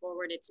going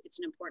forward, it's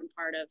an important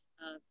part of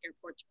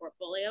airports'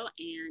 portfolio.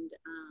 And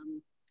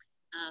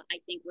I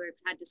think we've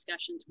had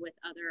discussions with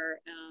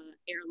other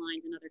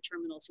airlines and other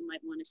terminals who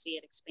might want to see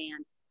it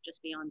expand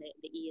just beyond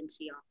the E and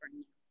C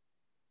offering.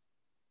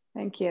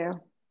 Thank you.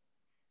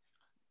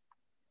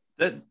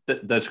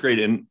 That's great.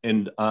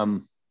 And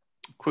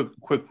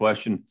quick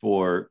question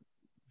for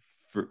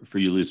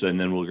you, Lisa, and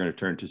then we're going to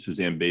turn to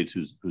Suzanne Bates,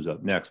 who's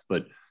up next.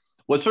 But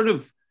what sort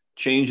of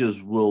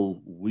changes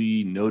will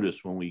we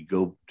notice when we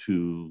go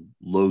to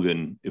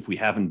Logan if we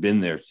haven't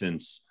been there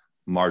since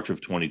March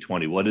of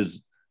 2020? What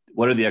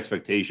are the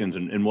expectations,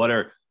 and what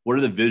are what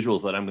are the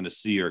visuals that I'm going to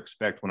see or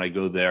expect when I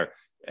go there?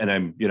 And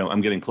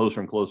I'm getting closer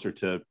and closer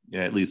to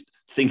at least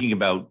thinking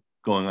about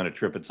going on a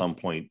trip at some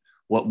point.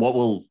 What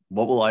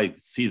will I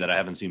see that I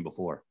haven't seen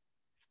before?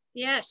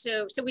 Yeah,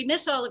 so we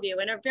miss all of you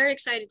and are very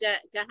excited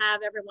to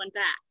have everyone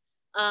back.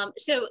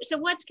 So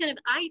what's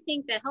I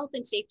think the health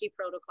and safety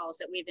protocols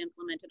that we've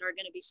implemented are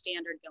going to be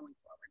standard going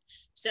forward.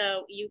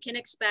 So you can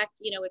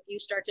expect, if you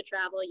start to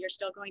travel, you're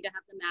still going to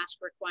have the mask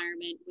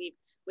requirement.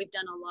 We've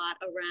done a lot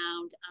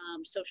around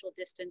social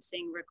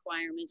distancing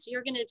requirements.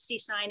 You're going to see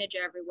signage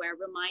everywhere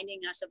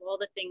reminding us of all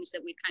the things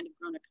that we've kind of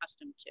grown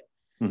accustomed to.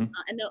 Mm-hmm.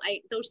 And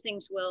those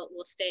things will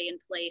stay in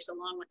place,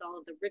 along with all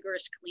of the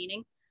rigorous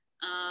cleaning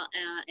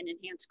and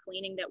enhanced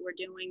cleaning that we're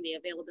doing, the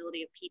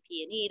availability of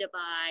PPE to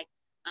buy.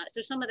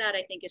 So some of that,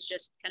 I think, is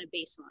just kind of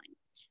baseline.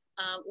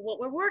 What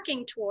we're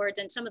working towards,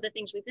 and some of the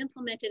things we've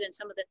implemented and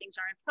some of the things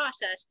are in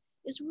process,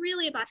 is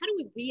really about how do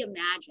we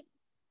reimagine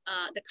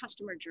the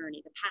customer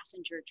journey, the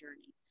passenger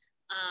journey.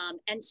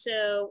 And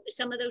so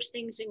some of those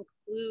things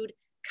include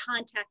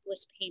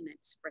contactless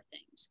payments for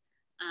things,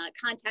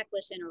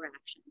 contactless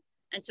interaction.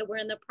 And so we're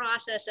in the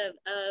process of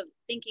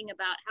thinking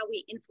about how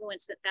we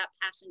influence that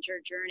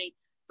passenger journey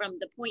from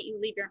the point you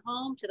leave your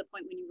home to the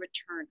point when you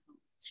return home.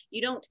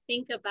 You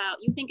think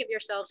of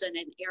yourselves as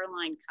an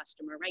airline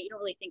customer, right? You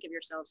don't really think of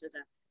yourselves as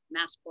a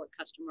Massport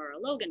customer or a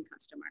Logan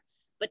customer.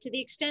 But to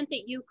the extent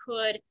that you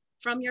could,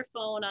 from your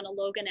phone on a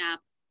Logan app,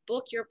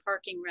 book your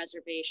parking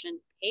reservation,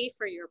 pay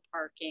for your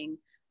parking,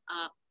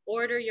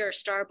 order your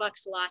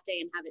Starbucks latte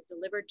and have it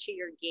delivered to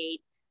your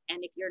gate.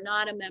 And if you're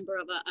not a member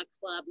of a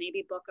club,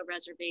 maybe book a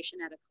reservation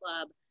at a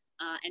club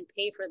and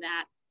pay for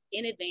that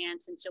in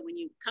advance. And so when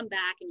you come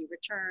back and you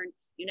return,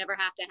 you never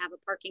have to have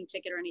a parking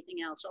ticket or anything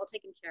else, all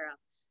taken care of.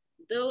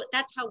 Though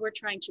that's how we're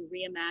trying to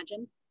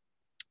reimagine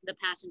the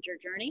passenger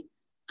journey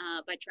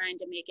by trying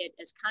to make it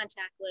as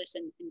contactless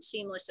and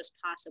seamless as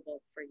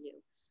possible for you.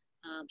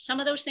 Some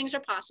of those things are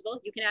possible.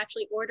 You can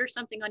actually order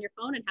something on your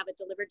phone and have it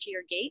delivered to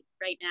your gate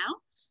right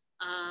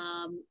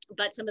now.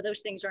 But some of those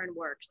things are in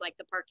works, like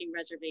the parking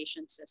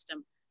reservation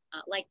system,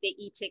 like the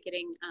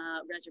e-ticketing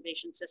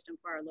reservation system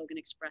for our Logan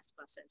Express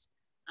buses.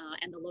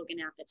 And the Logan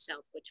app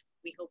itself, which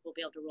we hope we'll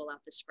be able to roll out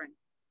this spring.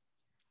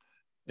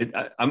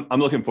 I'm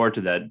looking forward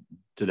to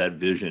that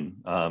vision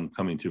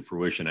coming to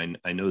fruition.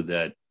 I know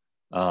that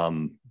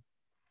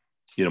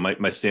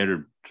my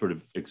standard sort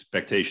of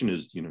expectation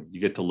is you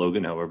get to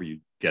Logan however you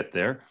get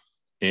there,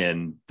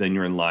 and then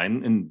you're in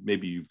line, and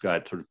maybe you've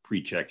got sort of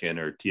pre-check-in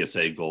or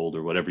TSA Gold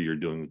or whatever you're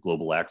doing with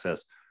global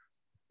access,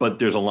 but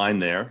there's a line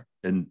there,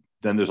 and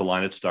then there's a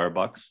line at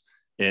Starbucks,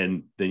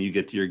 and then you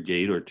get to your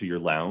gate or to your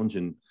lounge,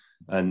 and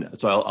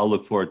so I'll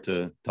look forward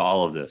to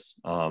all of this.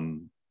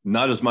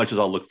 Not as much as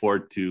I'll look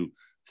forward to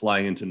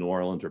flying into New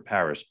Orleans or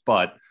Paris,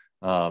 but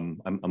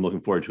I'm looking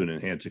forward to an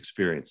enhanced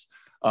experience.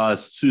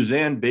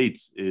 Suzanne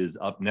Bates is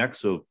up next.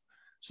 So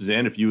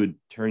Suzanne, if you would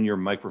turn your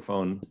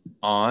microphone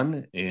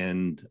on,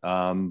 and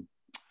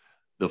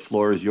the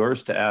floor is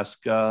yours to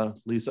ask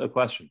Lisa a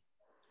question.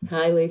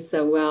 Hi,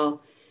 Lisa.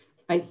 Well,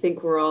 I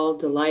think we're all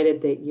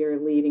delighted that you're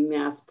leading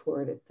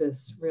Massport at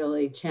this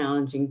really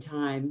challenging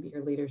time.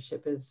 Your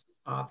leadership is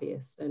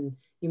obvious, and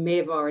you may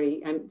have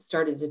already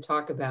started to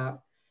talk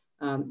about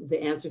the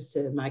answers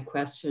to my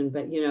question,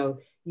 but you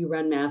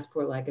run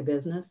Massport like a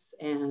business,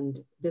 and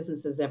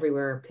businesses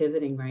everywhere are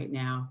pivoting right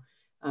now.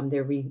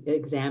 They're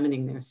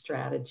re-examining their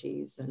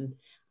strategies, and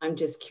I'm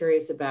just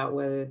curious about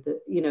whether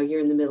you're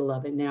in the middle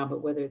of it now,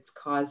 but whether it's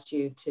caused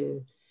you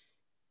to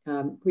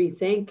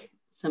rethink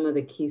some of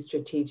the key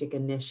strategic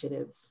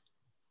initiatives.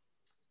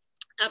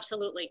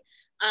 Absolutely.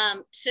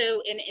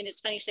 So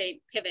it's funny you say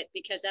pivot,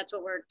 because that's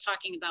what we're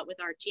talking about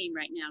with our team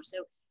right now.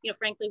 So,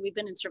 frankly, we've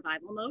been in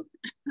survival mode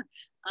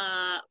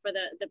for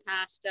the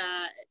past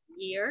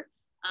year.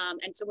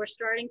 And so we're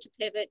starting to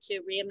pivot to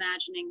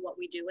reimagining what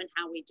we do and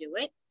how we do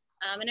it.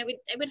 And I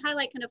would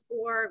highlight kind of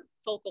 4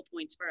 focal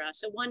points for us.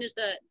 So one is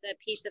the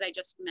piece that I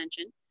just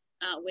mentioned,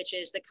 which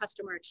is the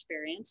customer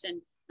experience.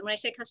 And when I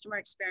say customer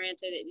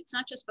experience, it's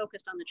not just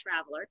focused on the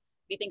traveler.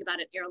 If you think about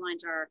it,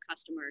 airlines are our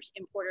customers,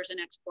 importers and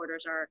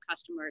exporters are our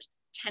customers,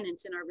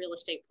 tenants in our real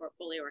estate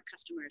portfolio are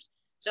customers.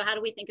 So how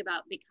do we think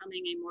about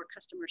becoming a more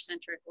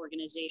customer-centric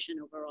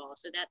organization overall?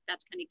 So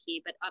that's kind of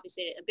key, but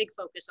obviously a big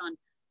focus on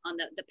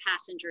the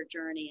passenger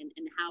journey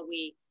and how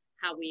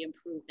we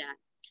improve that.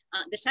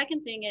 The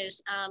second thing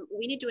is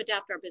we need to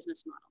adapt our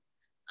business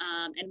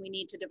model, and we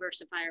need to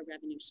diversify our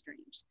revenue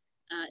streams.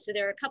 So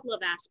there are a couple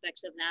of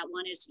aspects of that.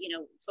 One is,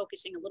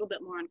 focusing a little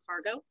bit more on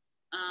cargo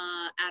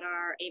at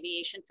our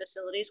aviation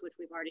facilities, which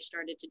we've already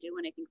started to do.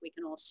 And I think we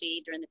can all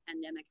see during the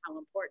pandemic how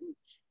important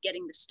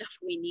getting the stuff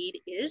we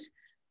need is.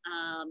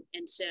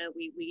 And so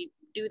we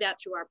do that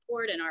through our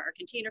port and our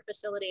container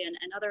facility and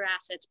other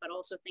assets, but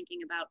also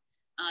thinking about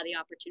the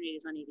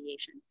opportunities on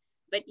aviation.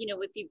 But,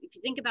 if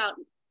you think about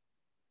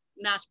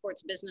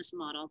Massport's business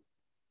model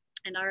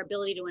and our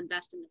ability to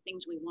invest in the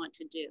things we want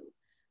to do,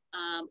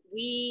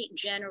 we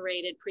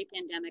generated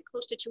pre-pandemic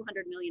close to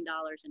 $200 million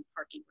in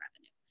parking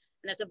revenue.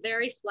 And that's a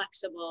very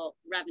flexible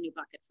revenue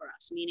bucket for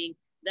us, meaning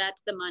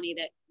That's the money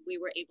that we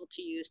were able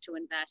to use to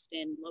invest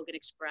in Logan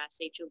Express,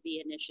 HOV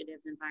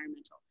initiatives,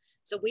 environmental.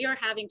 So we are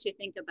having to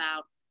think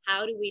about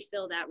how do we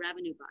fill that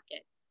revenue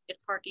bucket if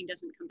parking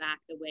doesn't come back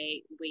the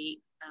way we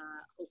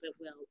hope it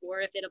will,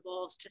 or if it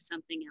evolves to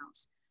something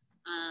else.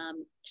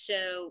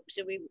 So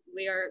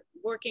we are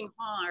working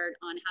hard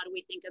on how do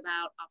we think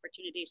about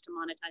opportunities to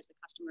monetize the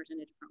customers in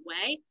a different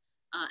way,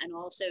 and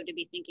also to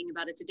be thinking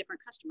about it's a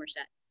different customer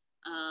set.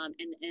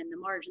 And the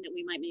margin that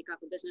we might make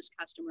off a business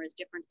customer is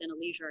different than a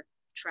leisure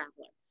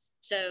traveler.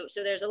 So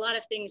there's a lot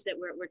of things that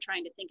we're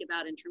trying to think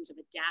about in terms of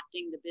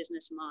adapting the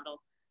business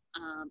model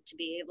to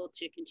be able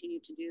to continue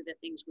to do the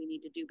things we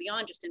need to do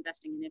beyond just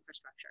investing in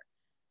infrastructure.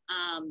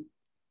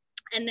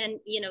 And then,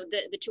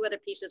 the two other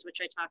pieces which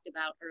I talked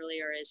about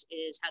earlier is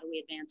how do we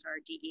advance our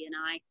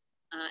DE&I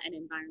and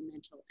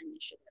environmental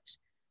initiatives.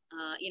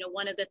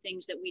 One of the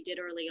things that we did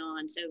early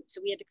on, so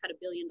we had to cut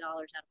 $1 billion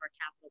out of our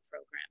capital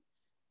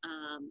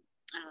program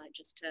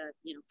just to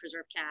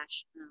preserve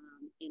cash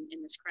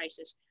in this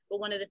crisis. But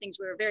one of the things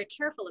we were very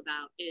careful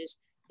about is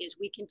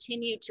we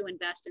continue to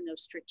invest in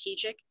those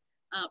strategic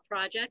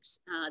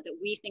projects that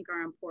we think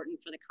are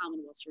important for the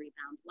Commonwealth's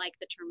rebound, like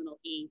the Terminal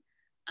E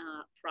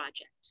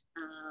project,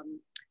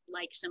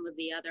 like some of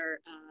the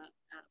other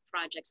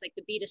projects, like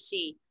the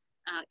B2C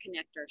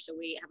connector. So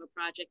we have a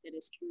project that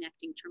is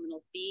connecting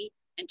Terminal B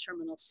and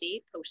Terminal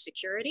C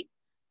post-security.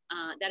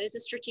 That is a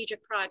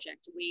strategic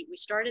project. We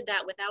started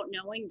that without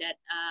knowing that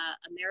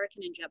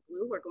American and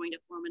JetBlue were going to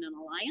form an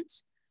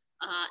alliance.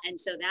 And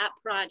so that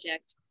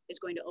project is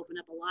going to open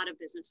up a lot of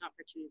business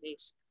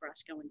opportunities for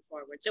us going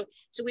forward. So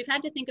we've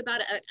had to think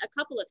about a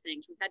couple of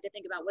things. We've had to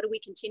think about what do we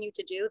continue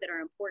to do that are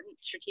important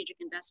strategic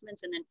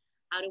investments, and then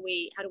how do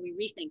we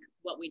rethink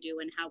what we do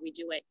and how we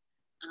do it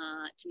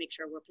to make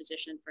sure we're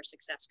positioned for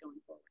success going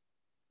forward.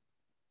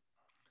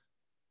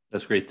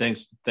 That's great.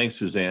 Thanks,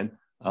 Suzanne.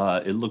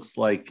 It looks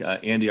like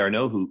Andy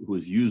Arnaud, who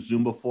has used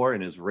Zoom before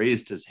and has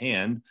raised his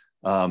hand.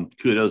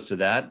 Kudos to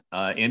that.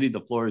 Andy, the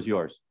floor is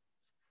yours.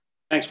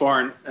 Thanks,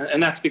 Warren.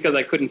 And that's because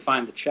I couldn't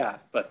find the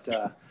chat. But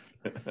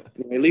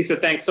anyway, Lisa,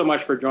 thanks so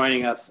much for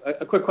joining us.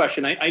 A quick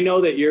question. I know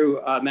that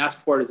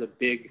Massport is a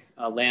big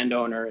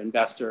landowner,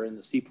 investor in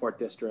the Seaport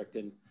District.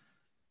 And,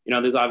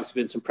 there's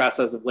obviously been some press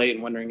as of late,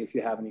 and wondering if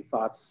you have any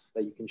thoughts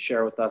that you can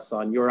share with us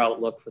on your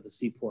outlook for the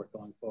Seaport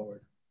going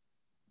forward.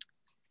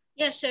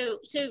 Yeah, so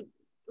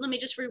let me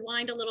just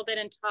rewind a little bit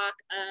and talk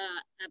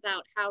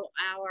about how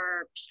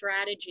our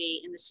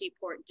strategy in the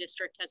Seaport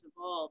District has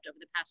evolved over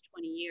the past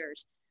 20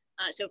 years.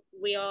 So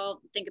we all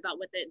think about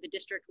what the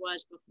district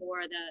was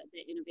before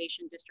the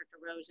Innovation District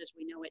arose as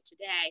we know it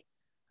today.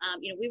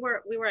 We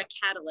were a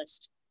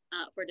catalyst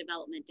for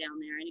development down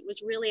there, and it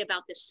was really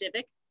about the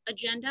civic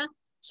agenda.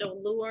 So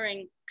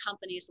luring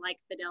companies like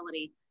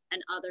Fidelity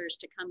and others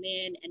to come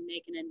in and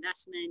make an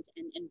investment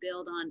and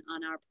build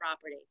on our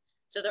property.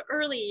 So the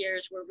early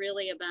years were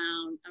really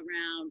around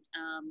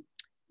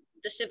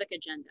the civic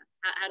agenda.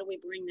 How do we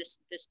bring this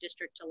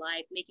district to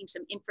life, making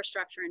some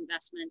infrastructure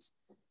investments,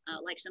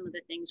 like some of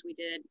the things we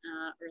did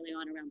early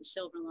on around the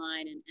Silver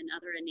Line and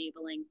other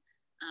enabling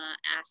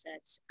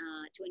assets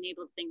to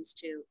enable things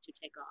to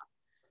take off.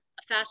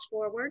 Fast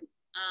forward,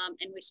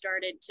 and we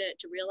started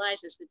to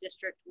realize as the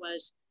district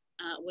was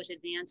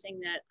advancing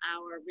that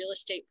our real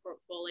estate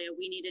portfolio,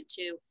 we needed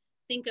to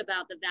think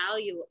about the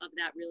value of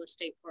that real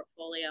estate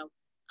portfolio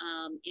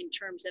in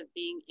terms of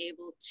being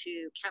able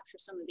to capture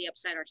some of the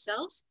upside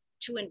ourselves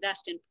to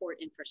invest in port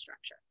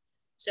infrastructure.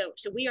 So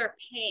we are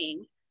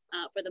paying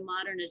for the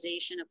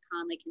modernization of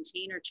Conley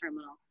Container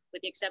Terminal,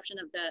 with the exception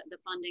of the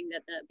funding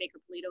that the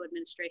Baker-Polito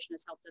administration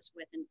has helped us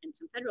with and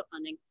some federal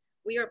funding.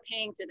 We are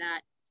paying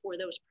for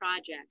those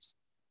projects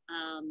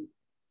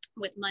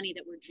with money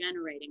that we're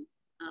generating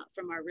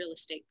from our real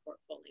estate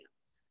portfolio.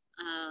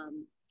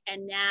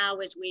 And now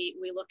as we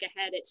look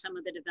ahead at some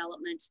of the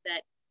developments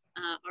that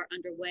are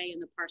underway in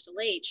the Parcel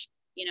H,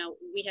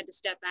 we had to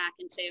step back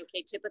and say,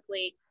 okay,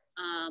 typically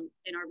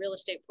in our real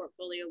estate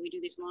portfolio, we do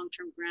these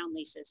long-term ground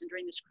leases. And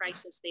during this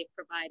crisis, they've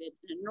provided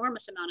an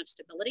enormous amount of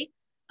stability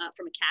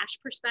from a cash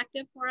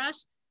perspective for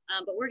us.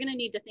 But we're going to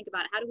need to think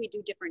about how do we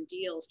do different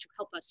deals to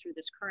help us through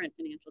this current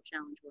financial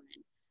challenge we're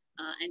in.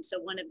 And so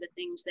one of the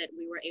things that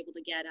we were able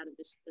to get out of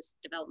this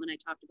development I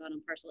talked about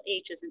on Parcel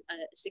H is a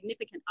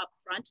significant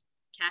upfront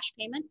cash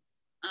payment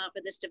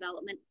for this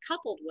development,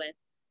 coupled with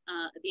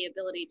the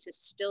ability to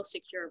still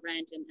secure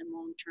rent and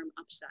long-term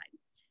upside.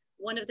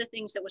 One of the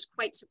things that was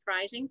quite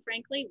surprising,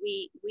 frankly,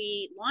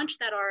 we launched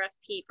that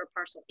RFP for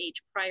Parcel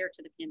H prior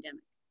to the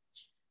pandemic.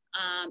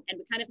 And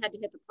we kind of had to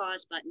hit the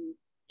pause button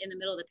in the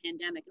middle of the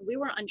pandemic. And we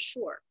were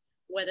unsure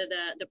whether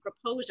the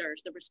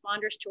proposers, the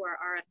responders to our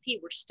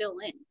RFP were still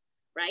in,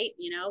 right?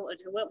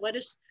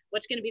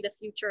 What's going to be the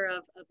future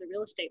of the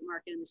real estate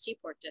market in the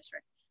Seaport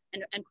District?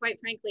 And quite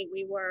frankly,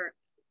 we were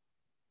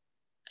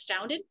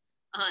astounded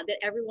that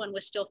everyone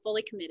was still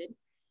fully committed.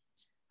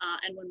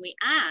 And when we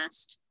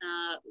asked,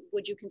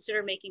 would you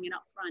consider making an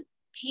upfront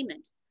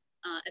payment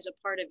as a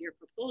part of your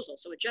proposal?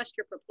 So adjust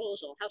your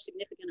proposal. How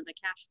significant of a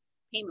cash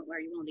payment were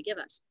you willing to give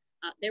us?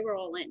 They were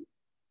all in.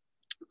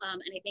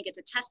 And I think it's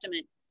a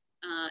testament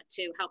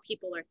to how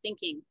people are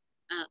thinking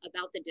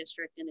about the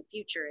district in the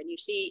future. And you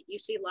see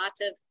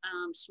lots of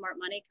smart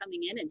money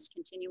coming in and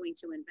continuing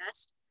to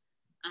invest.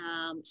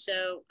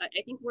 So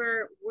I think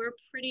we're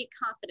pretty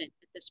confident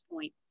at this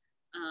point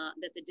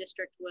that the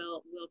district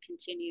will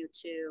continue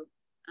to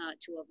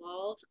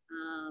evolve,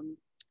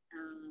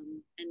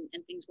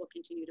 and things will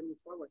continue to move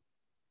forward.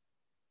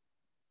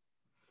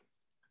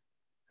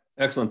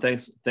 Excellent.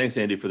 Thanks,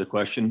 Andy, for the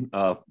question.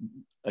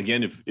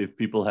 Again, if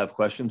people have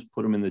questions,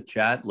 put them in the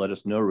chat. Let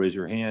us know. Raise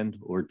your hand,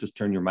 or just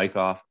turn your mic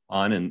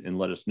on and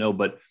let us know.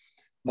 But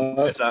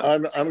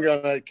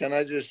can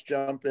I just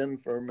jump in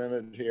for a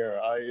minute here?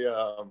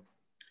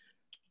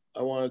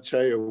 I want to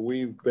tell you,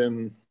 we've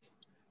been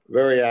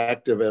very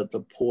active at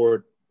the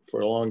port for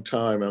a long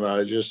time, and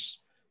I just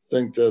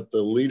think that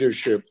the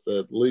leadership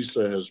that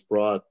Lisa has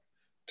brought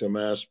to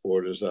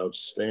Massport is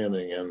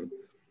outstanding and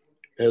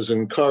has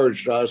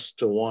encouraged us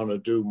to want to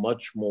do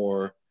much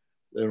more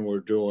than we're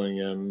doing.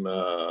 And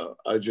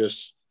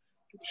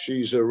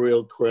she's a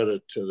real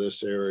credit to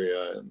this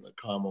area in the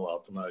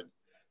Commonwealth. And I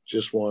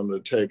just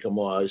wanted to take them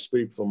all. I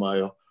speak for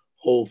my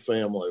whole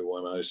family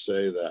when I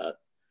say that.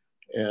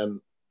 And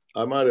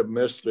I might have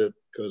missed it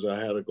because I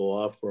had to go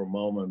off for a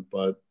moment,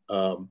 but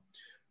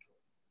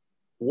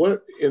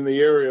what in the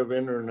area of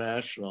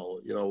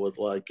international, with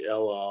like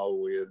El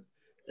Al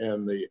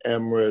and the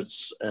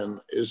Emirates,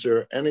 and is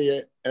there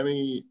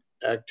any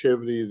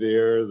activity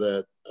there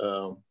that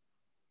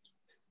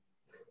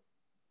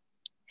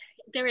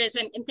There is,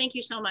 and thank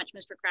you so much,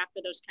 Mr. Kraft,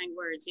 for those kind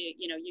words.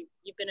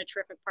 You've been a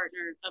terrific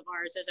partner of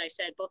ours, as I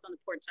said, both on the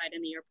port side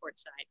and the airport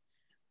side.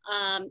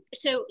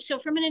 So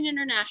from an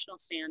international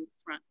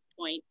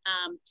standpoint,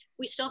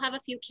 we still have a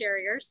few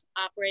carriers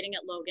operating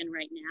at Logan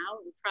right now.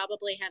 We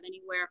probably have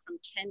anywhere from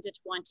 10 to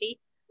 20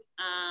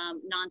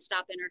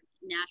 nonstop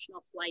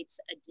international flights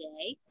a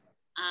day.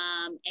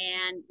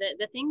 And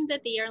the thing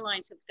that the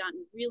airlines have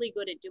gotten really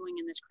good at doing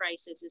in this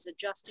crisis is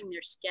adjusting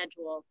their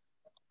schedule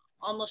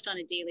almost on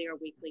a daily or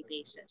weekly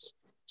basis.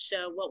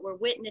 So what we're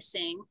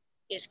witnessing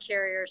is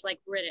carriers like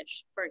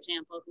British, for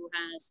example, who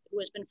has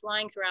been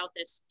flying throughout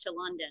this to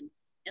London.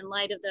 In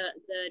light of the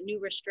new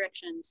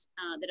restrictions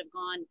that have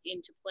gone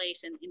into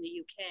place in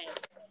the UK,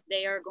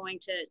 they are going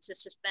to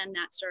suspend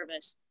that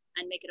service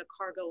and make it a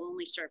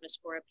cargo-only service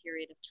for a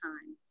period of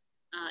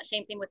time.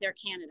 Same thing with Air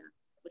Canada,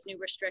 with new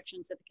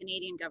restrictions that the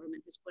Canadian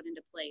government has put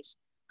into place.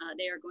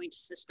 They are going to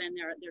suspend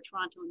their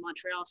Toronto and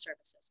Montreal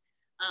services.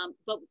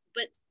 But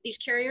these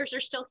carriers are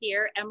still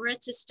here.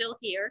 Emirates is still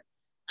here.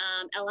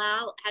 El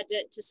Al had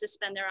to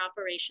suspend their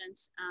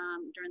operations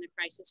during the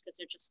crisis because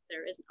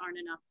there aren't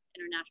enough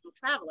international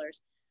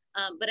travelers.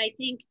 But I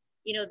think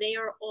they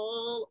are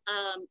all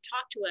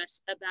talked to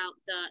us about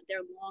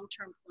their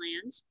long-term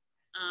plans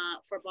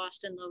for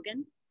Boston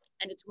Logan,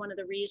 and it's one of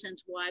the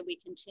reasons why we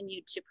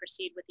continue to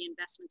proceed with the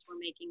investments we're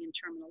making in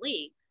Terminal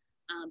E,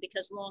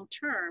 because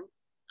long-term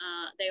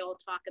they all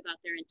talk about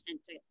their intent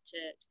to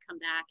come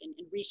back and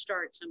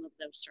restart some of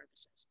those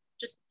services.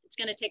 Just it's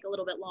going to take a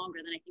little bit longer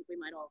than I think we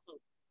might all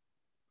hope.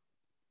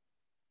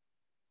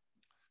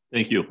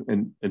 Thank you.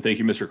 And thank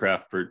you, Mr.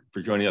 Kraft,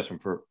 for joining us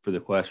and for the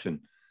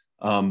question.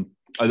 Are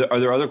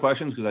there other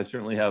questions? Because I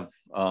certainly have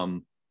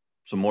some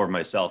more of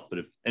myself, but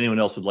if anyone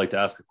else would like to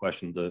ask a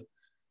question,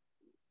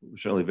 we're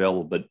certainly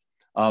available. But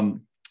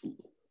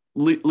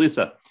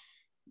Lisa,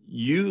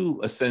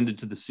 you ascended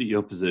to the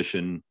CEO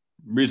position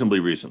reasonably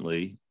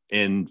recently,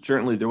 and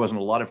certainly there wasn't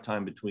a lot of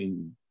time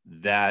between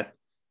that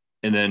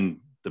and then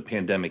the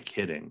pandemic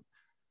hitting.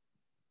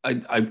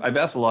 I've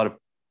asked a lot of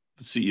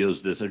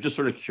CEOs this. I'm just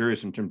sort of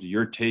curious in terms of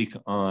your take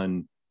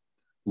on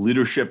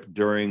leadership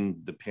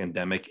during the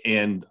pandemic.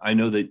 And I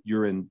know that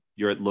you're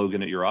at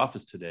Logan at your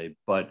office today,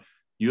 but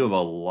you have a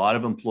lot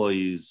of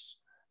employees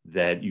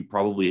that you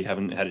probably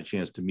haven't had a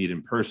chance to meet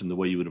in person the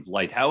way you would have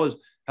liked. How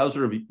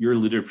sort of your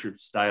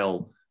leadership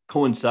style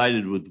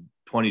coincided with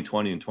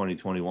 2020 and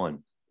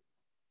 2021?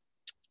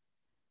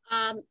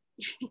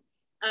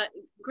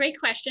 Great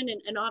question,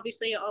 and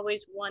obviously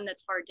always one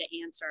that's hard to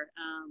answer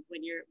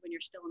when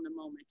you're still in the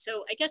moment.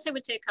 So I guess I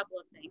would say a couple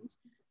of things.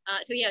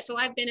 So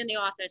I've been in the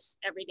office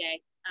every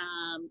day.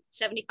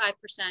 75%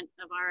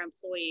 of our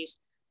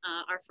employees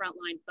are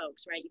frontline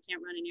folks, right? You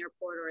can't run an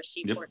airport or a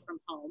seaport from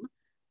home.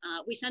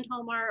 We send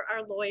home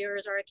our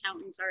lawyers, our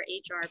accountants, our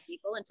HR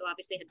people, and so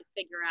obviously had to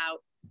figure out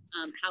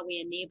how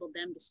we enabled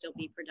them to still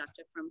be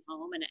productive from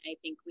home, and I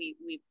think we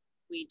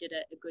did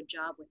a good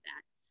job with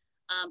that.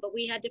 But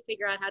we had to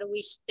figure out, how do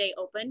we stay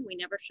open? We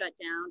never shut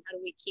down. How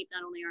do we keep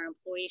not only our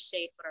employees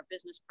safe, but our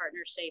business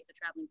partners safe, the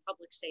traveling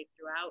public safe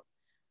throughout?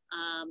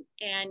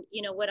 And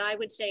what I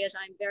would say is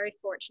I'm very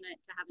fortunate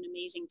to have an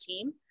amazing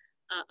team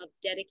of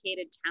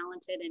dedicated,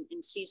 talented,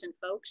 and seasoned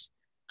folks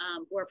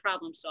who are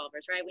problem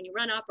solvers, right? When you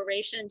run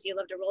operations, you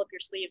love to roll up your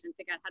sleeves and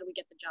figure out, how do we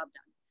get the job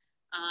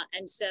done?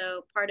 And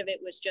so part of it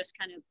was just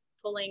kind of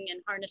pulling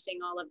and harnessing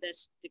all of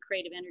this, the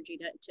creative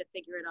energy to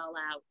figure it all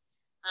out.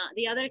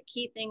 The other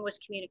key thing was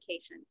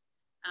communication.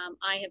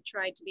 I have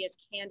tried to be as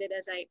candid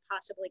as I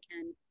possibly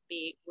can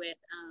be with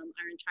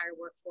our entire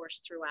workforce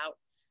throughout.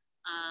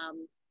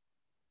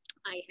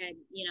 I had,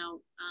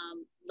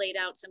 laid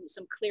out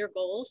some clear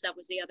goals. That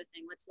was the other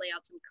thing. Let's lay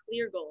out some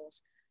clear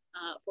goals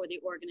for the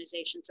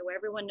organization, so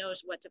everyone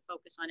knows what to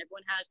focus on.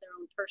 Everyone has their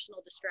own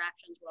personal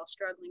distractions. We're all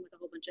struggling with a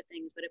whole bunch of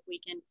things, but if we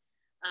can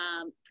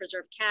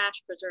preserve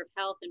cash, preserve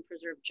health, and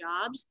preserve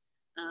jobs,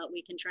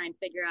 we can try and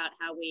figure out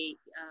how we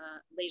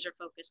laser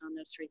focus on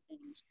those three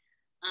things.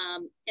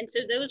 And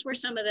so those were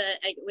some of the,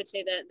 I would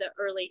say, the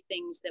early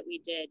things that we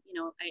did.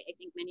 I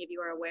think many of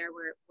you are aware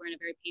we're in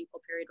a very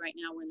painful period right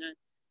now. We're in the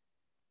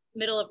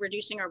middle of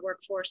reducing our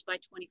workforce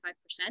by 25%.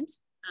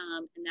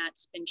 And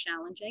that's been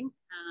challenging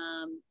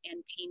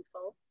and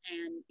painful.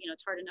 And,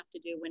 it's hard enough to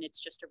do when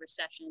it's just a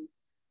recession.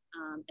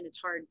 And it's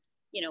hard,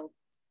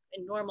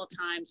 in normal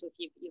times, if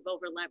you've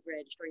over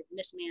leveraged or you've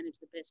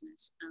mismanaged the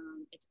business,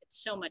 it's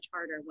so much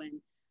harder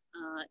when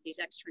these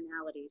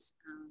externalities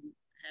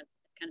have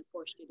kind of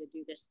forced you to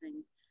do this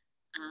thing.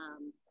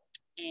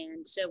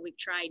 And so we've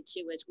tried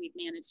to, as we've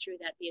managed through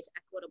that, be as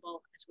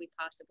equitable as we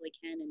possibly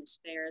can and as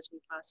fair as we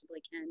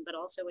possibly can, but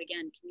also,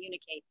 again,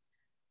 communicate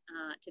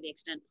to the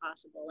extent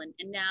possible.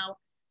 And now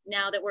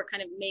that we're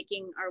kind of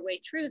making our way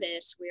through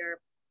this,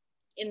 we're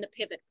in the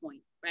pivot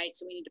point, right?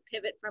 So we need to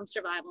pivot from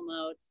survival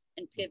mode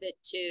and pivot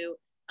to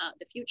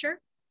the future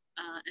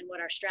and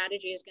what our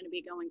strategy is going to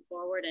be going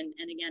forward. And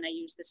again, I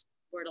use this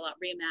word a lot,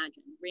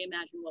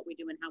 reimagine what we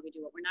do and how we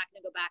do it. We're not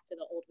going to go back to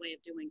the old way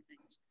of doing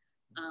things,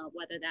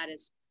 whether that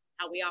is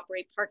how we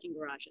operate parking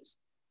garages,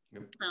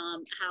 yep.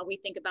 How we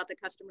think about the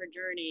customer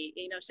journey,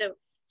 so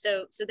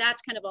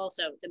that's kind of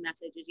also the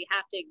message is you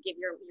have to give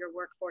your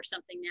workforce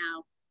something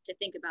now to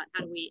think about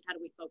how do we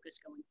focus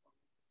going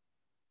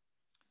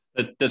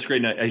forward. That's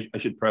great. And I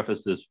should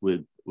preface this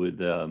with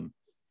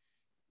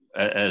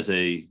as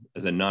a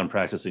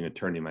non-practicing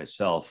attorney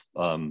myself,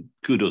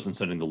 kudos in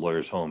sending the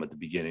lawyers home at the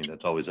beginning.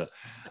 That's always a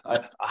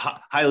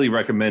highly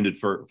recommended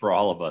for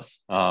all of us.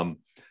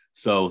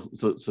 So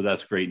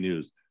that's great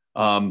news.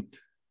 Mr.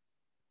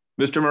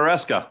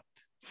 Maresca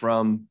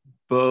from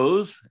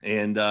Bose,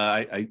 and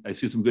I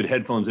see some good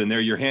headphones in there.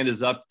 Your hand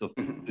is up.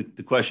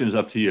 The question is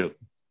up to you.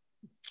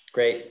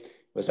 Great.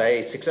 Was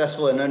I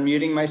successful in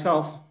unmuting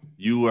myself?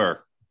 You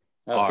were.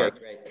 Okay,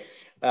 great.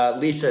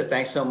 Lisa,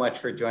 thanks so much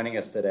for joining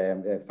us today.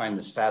 I find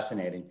this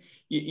fascinating.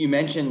 You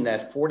mentioned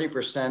that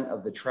 40%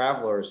 of the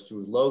travelers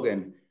through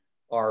Logan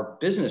are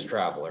business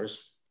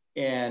travelers.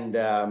 And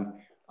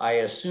I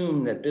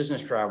assume that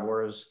business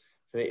travelers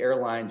for the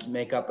airlines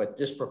make up a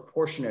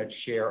disproportionate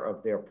share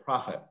of their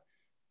profit.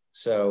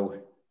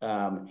 So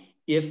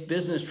if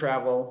business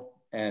travel,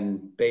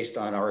 and based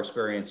on our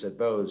experience at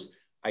Bose,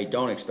 I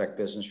don't expect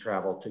business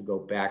travel to go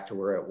back to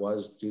where it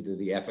was due to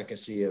the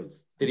efficacy of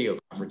video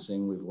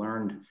conferencing. We've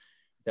learned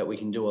that we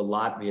can do a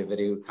lot via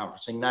video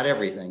conferencing, not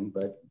everything,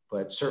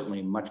 but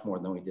certainly much more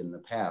than we did in the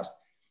past.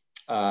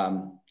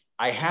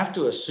 I have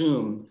to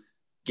assume,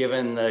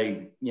 given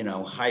the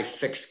high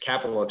fixed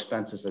capital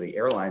expenses of the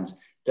airlines,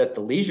 that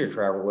the leisure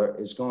traveler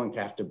is going to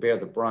have to bear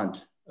the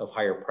brunt of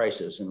higher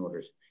prices in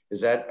order.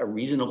 Is that a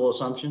reasonable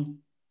assumption?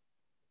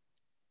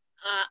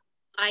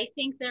 I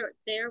think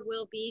there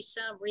will be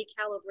some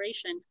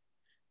recalibration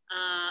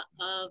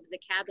of the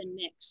cabin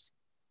mix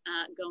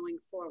going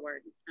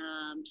forward.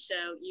 So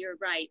you're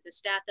right. The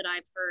stat that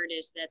I've heard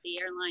is that the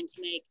airlines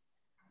make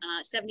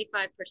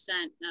 75%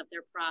 of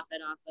their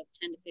profit off of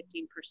 10 to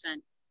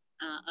 15%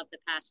 of the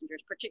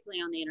passengers,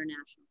 particularly on the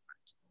international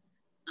front.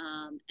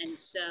 And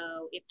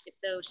so if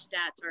those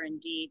stats are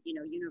indeed,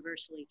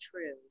 universally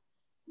true,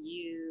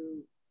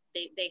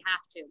 they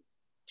have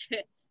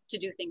to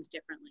do things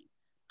differently.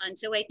 And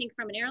so I think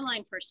from an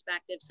airline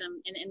perspective,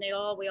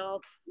 we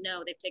all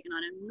know they've taken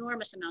on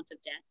enormous amounts of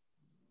debt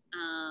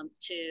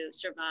to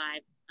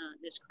survive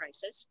this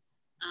crisis.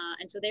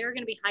 And so they are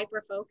going to be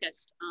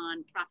hyper-focused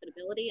on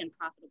profitability and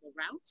profitable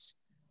routes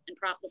and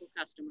profitable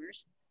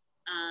customers.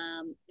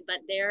 But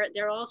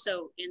they're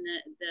also in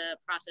the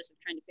process of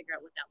trying to figure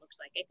out what that looks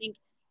like. I think,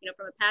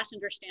 from a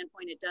passenger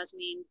standpoint, it does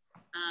mean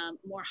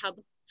more hub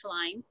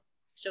flying.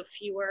 So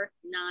fewer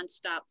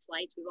nonstop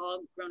flights. We've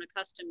all grown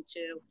accustomed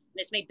to, and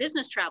it's made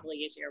business travel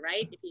easier,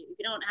 right? If you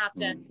don't have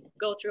to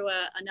go through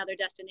another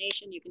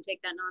destination, you can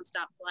take that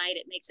nonstop flight.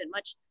 It makes it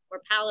much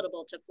more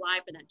palatable to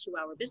fly for that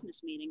 2-hour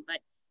business meeting. But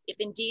if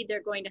indeed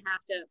they're going to have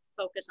to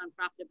focus on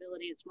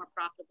profitability, it's more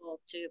profitable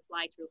to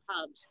fly through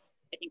hubs.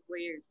 I think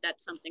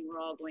that's something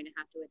we're all going to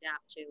have to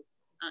adapt to,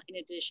 in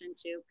addition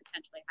to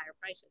potentially higher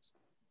prices.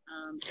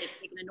 They've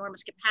taken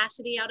enormous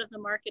capacity out of the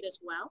market as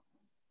well.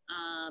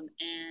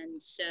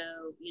 And so,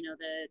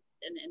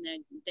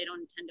 they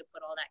don't intend to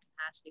put all that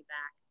capacity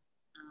back,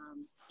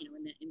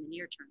 in the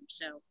near term.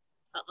 So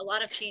a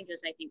lot of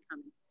changes, I think,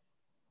 coming.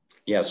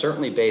 Yeah,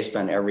 certainly based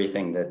on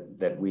everything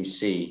that we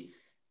see,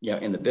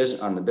 on the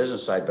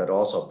business side, but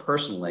also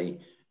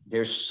personally,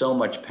 there's so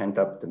much pent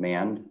up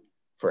demand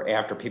for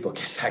after people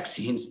get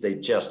vaccines, they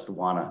just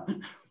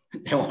want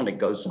to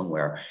go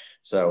somewhere.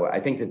 So I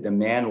think the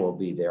demand will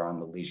be there on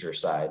the leisure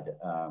side.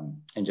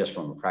 And just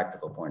from a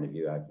practical point of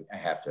view, I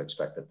have to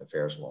expect that the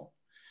fares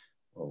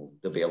there'll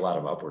be a lot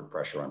of upward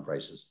pressure on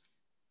prices.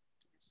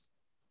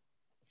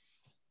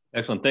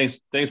 Excellent.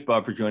 Thanks,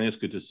 Bob, for joining us.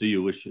 Good to see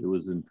you. Wish it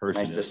was in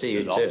person. Nice to see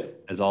you too.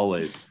 As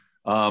always.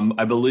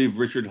 I believe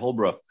Richard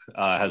Holbrook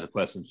has a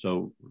question.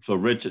 So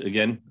Rich,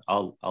 again,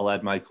 I'll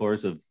add my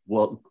chorus of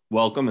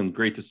welcome and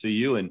great to see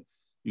you. And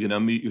you can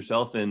unmute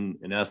yourself and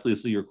ask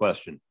Lisa your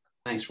question.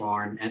 Thanks,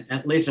 Warren.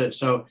 And Lisa,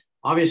 so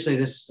obviously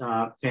this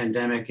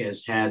pandemic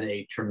has had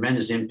a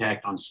tremendous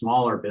impact on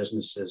smaller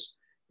businesses.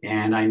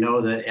 And I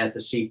know that at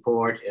the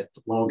Seaport, at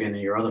Logan,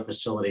 and your other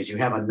facilities, you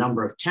have a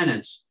number of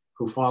tenants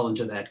who fall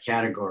into that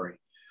category.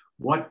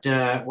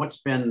 What's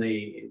been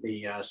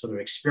the sort of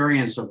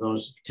experience of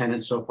those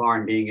tenants so far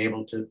in being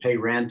able to pay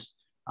rent,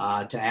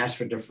 to ask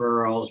for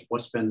deferrals?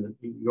 What's been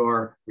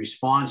your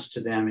response to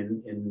them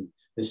in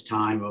this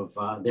time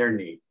of their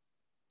need?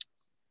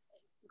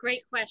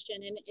 Great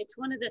question, and it's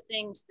one of the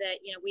things that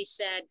we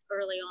said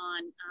early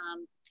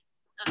on.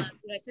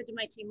 I said to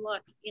my team,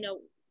 look,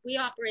 we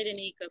operate an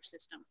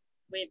ecosystem.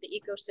 We have the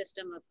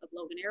ecosystem of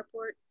Logan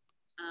Airport.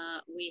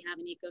 We have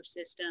an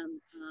ecosystem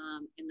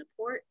in the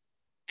port.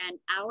 And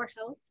our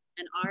health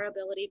and our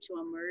ability to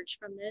emerge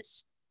from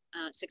this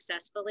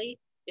successfully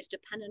is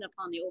dependent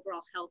upon the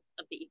overall health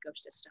of the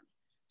ecosystem.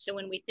 So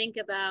when we think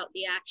about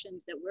the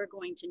actions that we're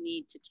going to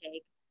need to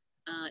take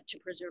to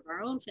preserve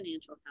our own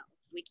financial health,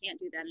 we can't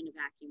do that in a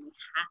vacuum. We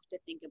have to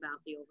think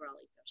about the overall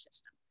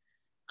ecosystem.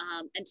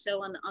 And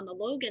so on the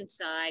Logan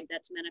side,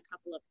 that's meant a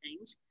couple of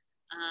things.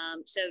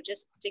 So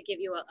just to give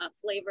you a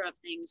flavor of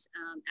things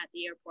at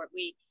the airport,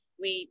 we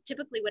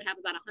typically would have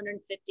about 150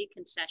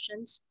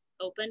 concessions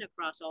open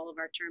across all of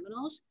our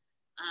terminals.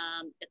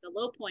 At the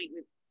low point,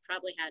 we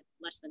probably had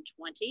less than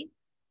 20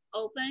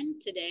 open.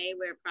 Today,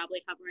 we're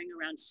probably hovering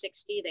around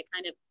 60. They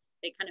kind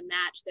of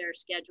match their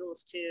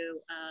schedules to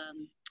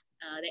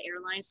the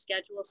airline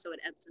schedule, so it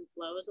ebbs and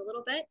flows a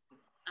little bit.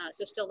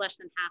 So still less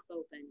than half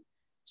open.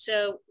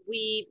 So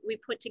we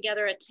put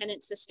together a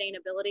tenant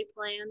sustainability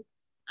plan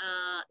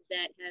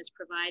that has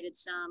provided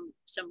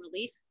some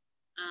relief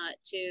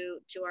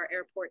to our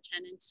airport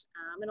tenants,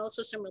 and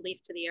also some relief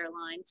to the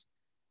airlines.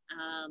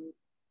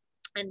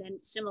 And then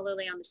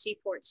similarly on the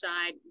Seaport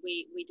side,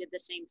 we did the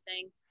same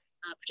thing,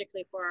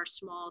 particularly for our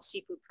small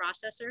seafood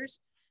processors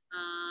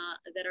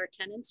that are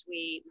tenants.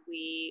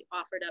 We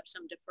offered up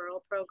some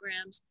deferral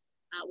programs.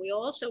 We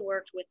also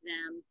worked with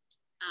them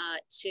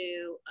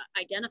to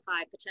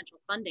identify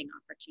potential funding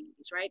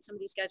opportunities, right? Some of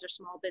these guys are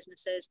small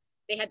businesses.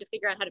 They had to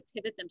figure out how to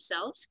pivot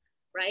themselves,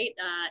 right?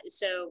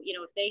 So,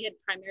 if they had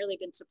primarily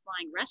been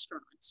supplying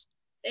restaurants,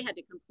 they had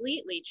to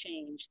completely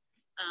change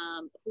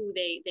who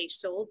they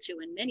sold to,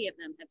 and many of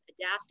them have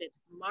adapted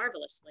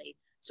marvelously.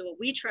 So what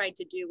we tried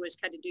to do was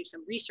kind of do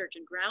some research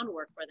and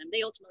groundwork for them.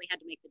 They ultimately had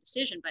to make the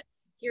decision, but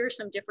here are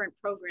some different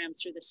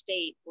programs through the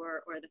state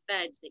or the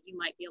feds that you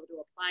might be able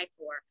to apply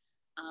for,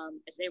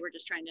 as they were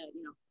just trying to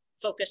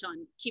focus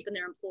on keeping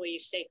their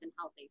employees safe and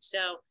healthy.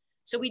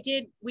 So we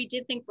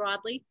did think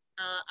broadly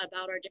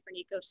about our different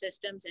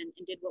ecosystems and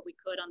did what we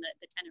could on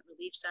the tenant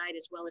relief side,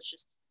 as well as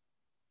just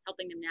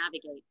helping them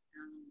navigate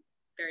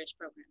various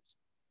programs.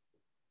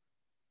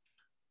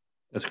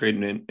 That's great.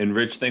 And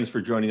Rich, thanks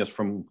for joining us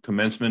from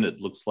commencement. It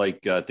looks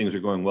like things are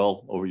going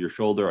well over your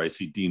shoulder. I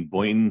see Dean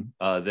Boynton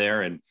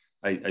there, and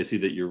I see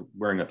that you're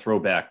wearing a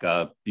throwback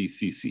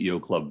BC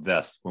CEO Club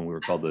vest when we were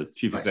called the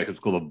Chief Executive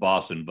School of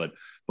Boston, but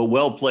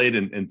well played,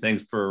 and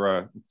thanks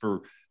for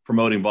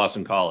promoting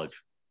Boston College.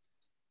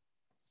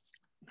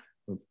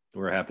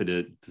 We're happy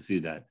to see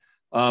that.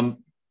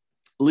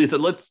 Lisa,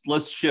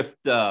 let's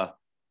shift our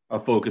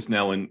focus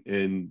now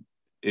and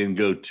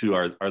go to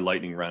our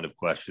lightning round of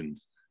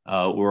questions.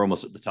 We're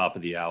almost at the top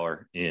of the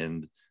hour,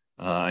 and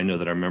I know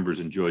that our members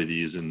enjoy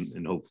these,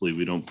 and hopefully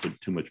we don't put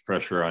too much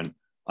pressure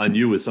on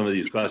you with some of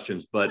these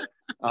questions. But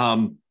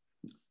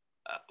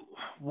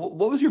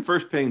what was your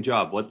first paying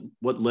job?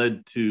 What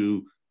led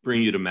to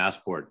bring you to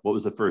Massport? What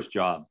was the first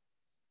job?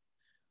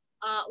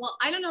 Well,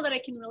 I don't know that I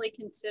can really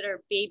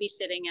consider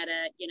babysitting at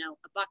a $1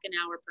 an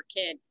hour per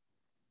kid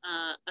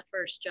a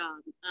first job.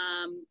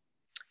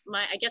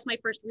 I guess my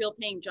first real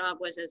paying job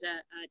was as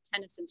a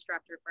tennis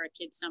instructor for a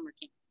kid's summer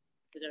camp.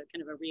 It was a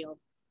kind of a real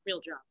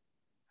job.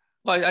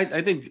 Well,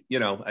 I think,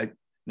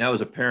 now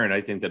as a parent, I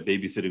think that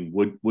babysitting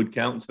would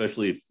count,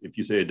 especially if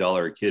you say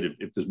 $1 a kid.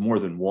 If there's more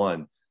than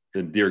one,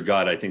 then dear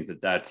God, I think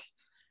that's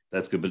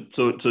good. But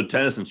so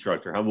tennis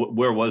instructor,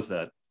 where was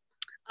that?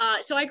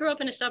 So I grew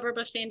up in a suburb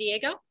of San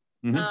Diego.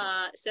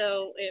 Mm-hmm.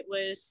 So it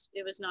was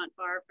not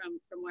far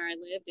from where I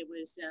lived. It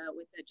was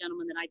with a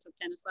gentleman that I took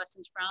tennis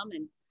lessons from,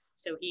 and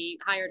so he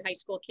hired high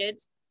school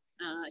kids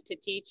to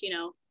teach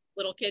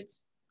little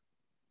kids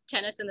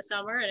tennis in the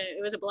summer, and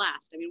it was a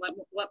blast. I mean,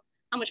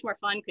 how much more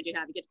fun could you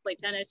have? You get to play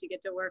tennis, you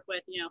get to work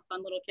with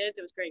fun little kids.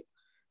 It was great.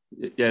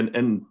 Yeah,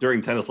 and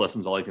during tennis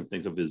lessons, all I can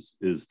think of is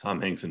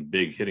Tom Hanks and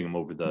Big hitting him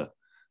over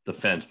the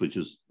fence, which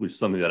is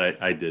something that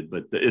I did.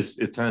 But is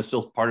tennis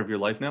still part of your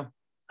life now?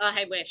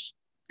 I wish.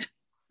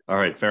 All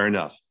right, fair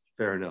enough.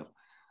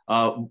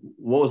 What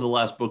was the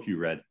last book you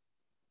read?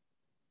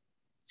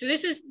 So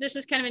this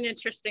is kind of an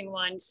interesting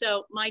one.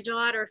 So my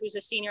daughter, who's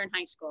a senior in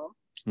high school,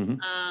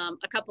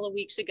 a couple of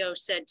weeks ago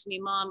said to me,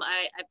 Mom,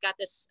 I've got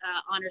this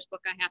honors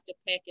book I have to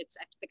pick. I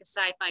have to pick a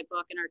sci-fi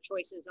book, and our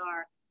choices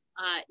are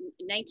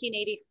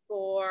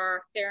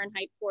 1984,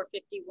 Fahrenheit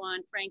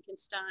 451,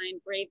 Frankenstein,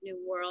 Brave New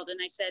World. And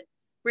I said,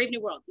 Brave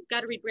New World, you've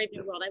got to read Brave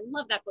New World. I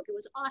love that book. It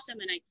was awesome.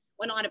 And I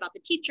went on about the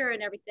teacher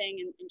and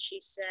everything. And she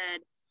said,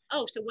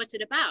 oh, so what's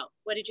it about?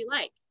 What did you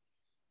like?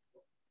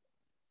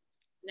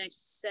 And I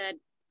said,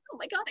 oh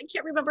my God, I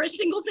can't remember a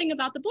single thing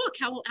about the book.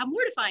 How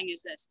mortifying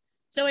is this?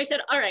 So I said,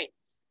 all right,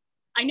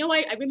 I know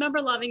I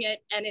remember loving it,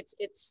 and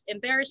it's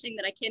embarrassing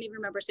that I can't even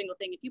remember a single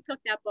thing. If you pick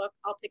that book,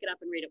 I'll pick it up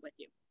and read it with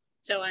you.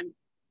 So I'm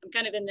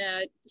kind of in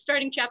the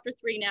starting chapter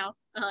 3 now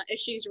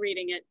as she's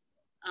reading it.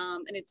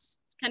 And it's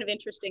kind of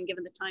interesting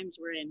given the times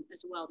we're in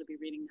as well to be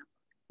reading that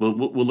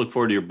book. We'll look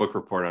forward to your book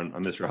report on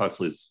Mr.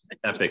 Huxley's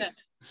epic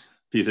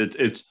piece.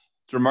 It's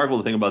remarkable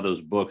to think about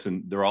those books,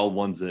 and they're all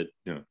ones that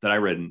that I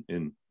read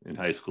in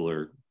high school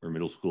or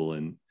middle school,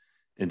 and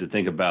to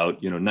think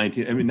about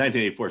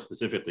 1984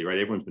 specifically, right?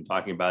 Everyone's been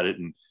talking about it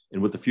and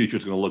what the future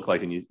is going to look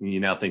like, and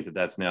you now think that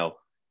that's now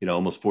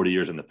almost 40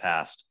 years in the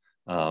past.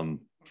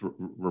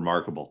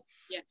 Remarkable.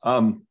 Yes.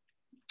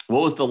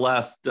 What was the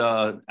last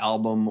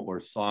album or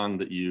song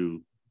that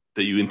you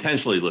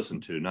intentionally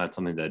listened to? Not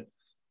something that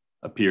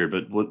appeared,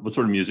 but what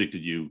sort of music do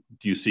you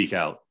seek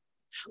out?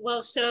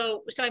 Well,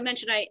 so I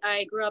mentioned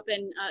I grew up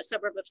in a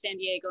suburb of San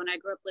Diego, and I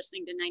grew up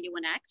listening to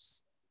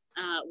 91X,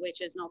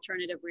 which is an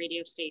alternative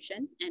radio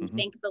station. And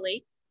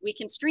thankfully, we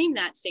can stream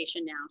that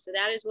station now. So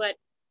that is what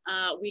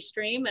we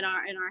stream in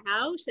our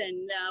house,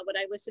 and what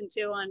I listen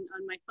to on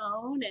my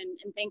phone.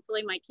 And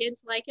thankfully, my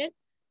kids like it,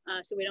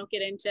 so we don't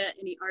get into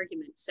any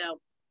arguments. So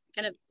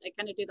I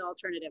kind of do the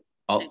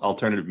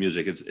alternative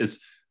music. It's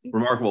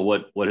remarkable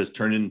what has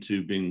turned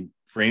into being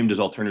framed as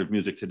alternative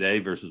music today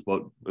versus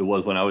what it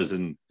was when I was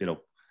in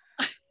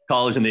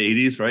college in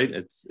the 80s, right?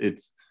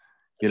 It's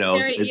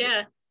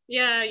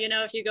yeah,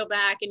 if you go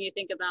back and you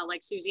think about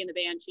like Susie and the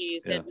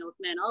Banshees, Dead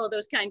Milkmen, all of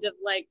those kinds of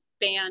like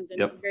bands,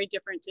 and it's very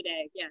different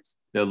today. Yes.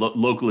 Yeah,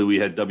 locally we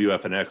had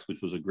WFNX,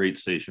 which was a great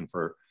station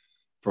for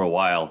a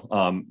while.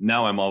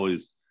 Now I'm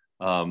always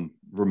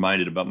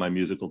reminded about my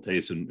musical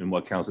taste and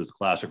what counts as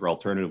classic or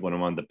alternative when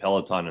I'm on the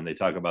Peloton and they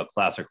talk about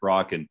classic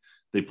rock and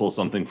they pull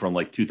something from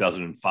like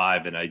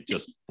 2005 and I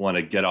just want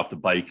to get off the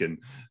bike and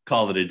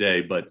call it a day.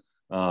 But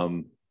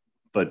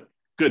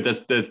good.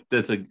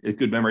 That's a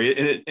good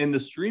memory. And the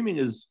streaming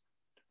is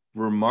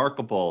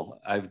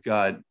remarkable. I've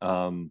got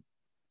a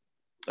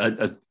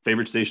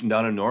favorite station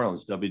down in New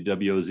Orleans,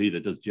 WWOZ,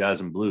 that does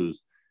jazz and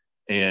blues,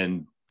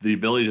 and the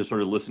ability to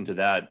sort of listen to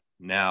that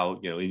now,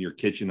 in your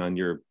kitchen on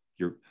your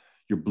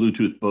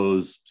Bluetooth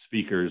Bose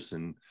speakers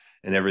and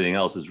everything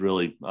else is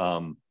really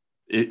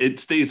it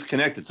stays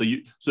connected. So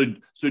do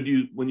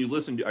you, when you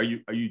listen, are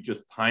you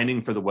just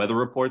pining for the weather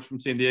reports from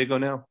San Diego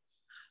now?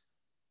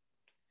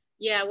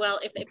 Yeah, well,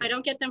 if I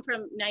don't get them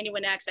from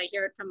 91X, I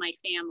hear it from my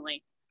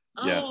family.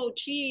 Oh,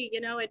 gee,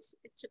 it's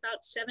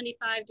about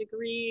 75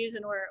 degrees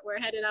and we're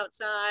headed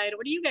outside.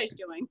 What are you guys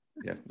doing?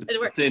 Yeah,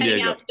 we're San heading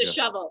Diego. out to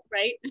shovel,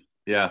 right?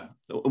 Yeah.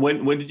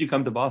 When did you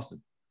come to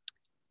Boston?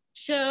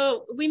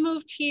 So we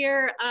moved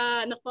here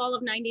in the fall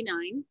of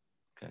 '99.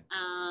 Okay.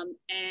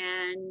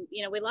 And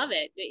we love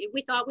it.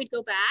 We thought we'd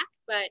go back,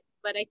 but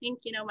I think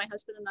my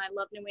husband and I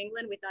love New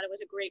England. We thought it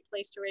was a great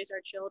place to raise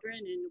our children,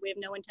 and we have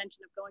no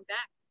intention of going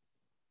back.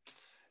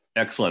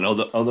 Excellent.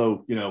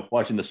 Although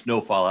watching the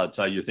snow fall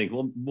outside, you think,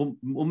 well,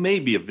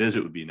 maybe a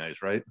visit would be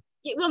nice, right?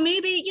 Yeah, well,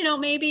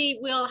 maybe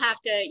we'll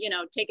have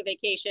to take a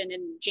vacation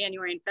in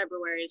January and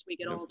February as we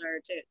get older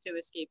to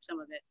escape some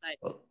of it.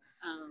 But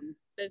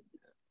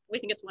we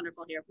think it's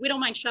wonderful here. We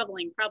don't mind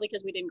shoveling, probably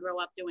because we didn't grow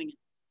up doing it.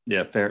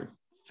 Yeah,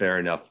 fair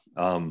enough.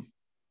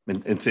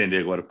 In San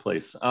Diego, what a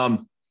place.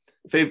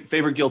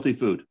 Favorite guilty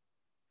food?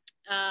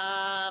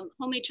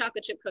 Homemade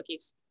chocolate chip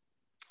cookies.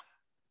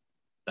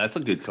 That's a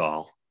good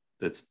call.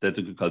 That's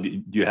a good call.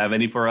 Do you have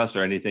any for us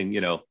or anything,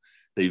 that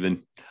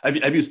even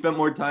have you spent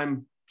more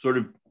time sort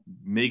of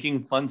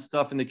making fun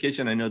stuff in the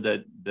kitchen? I know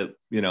that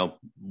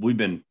we've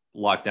been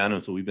locked down,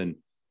 and so we've been,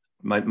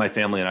 my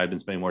family and I have been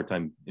spending more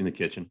time in the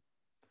kitchen.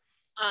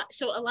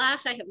 So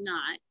alas, I have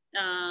not.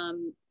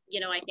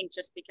 I think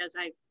just because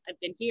I've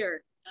been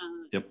here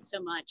so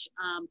much.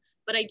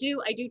 But I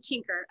do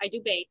tinker. I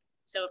do bake.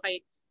 So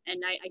I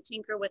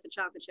tinker with the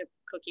chocolate chip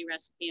cookie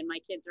recipe, and my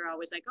kids are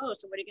always like, "Oh,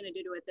 so what are you going to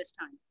do to it this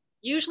time?"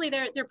 Usually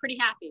they're pretty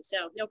happy,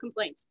 so no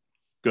complaints.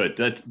 Good.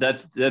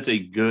 That's a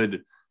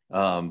good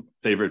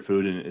favorite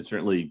food, and it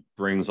certainly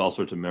brings all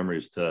sorts of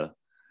memories to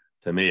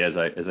me as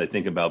I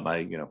think about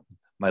my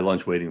my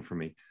lunch waiting for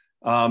me.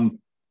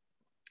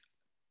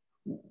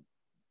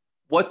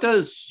 What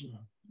does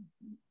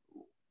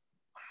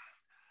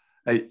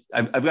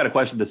I've got a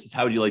question. This is,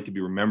 how would you like to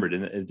be remembered?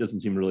 And it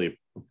doesn't seem really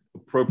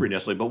appropriate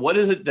necessarily, but what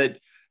is it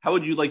how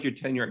would you like your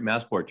tenure at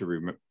Massport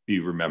to be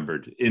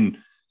remembered in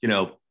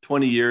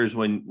 20 years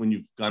when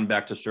you've gone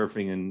back to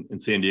surfing in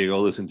San Diego,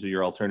 listen to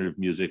your alternative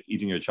music,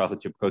 eating your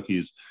chocolate chip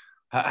cookies?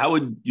 How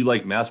would you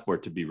like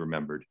Massport to be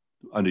remembered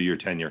under your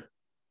tenure?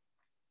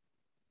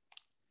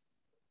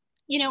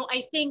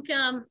 I think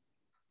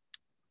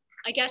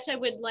I guess I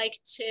would like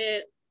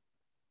to,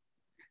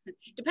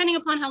 depending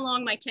upon how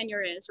long my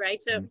tenure is,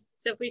 right? So,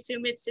 so if we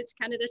assume it's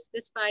kind of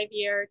this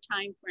 5-year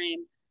time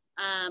frame,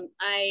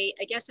 I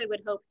guess I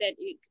would hope that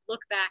you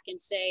look back and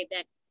say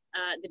that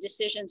the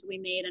decisions we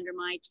made under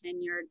my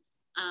tenure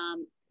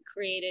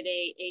created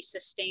a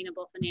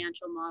sustainable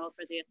financial model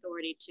for the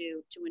authority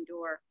to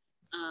endure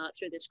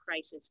through this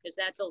crisis, because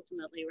that's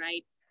ultimately,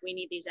 right, we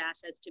need these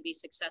assets to be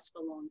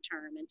successful long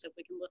term. And so if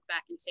we can look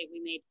back and say we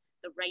made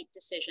the right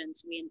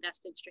decisions, we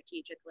invested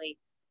strategically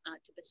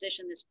to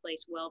position this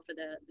place well for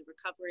the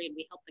recovery, and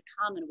we helped the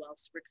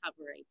Commonwealth's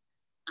recovery,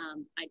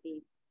 I'd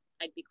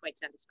be quite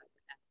satisfied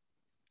with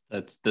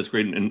that. That's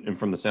great. And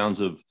from the sounds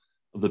of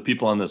the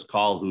people on this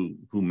call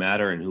who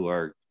matter and who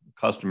are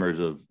customers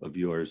of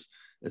yours,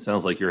 it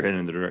sounds like you're heading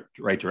in the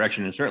right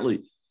direction. And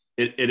certainly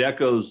it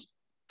echoes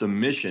the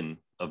mission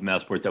of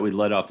Massport that we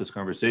led off this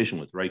conversation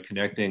with, right?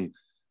 Connecting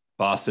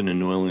Boston and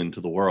New England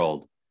to the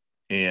world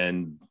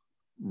and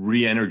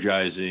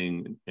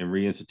re-energizing and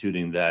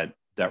reinstituting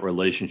that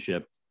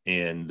relationship.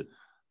 And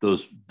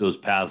those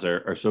paths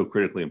are so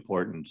critically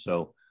important.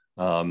 So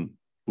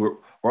we're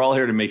all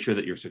here to make sure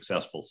that you're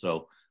successful.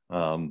 So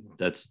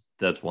that's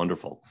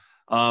wonderful.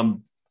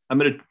 I'm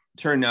going to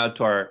turn now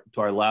to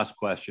our last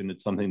question.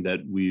 It's something that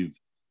we've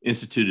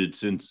instituted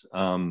since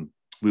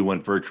we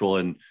went virtual,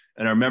 and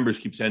our members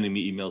keep sending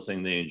me emails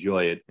saying they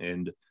enjoy it.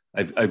 And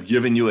I've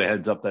given you a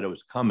heads up that it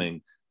was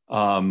coming.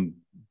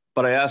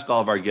 But I ask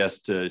all of our guests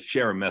to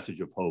share a message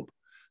of hope,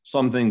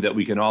 something that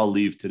we can all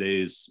leave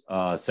today's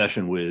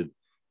session with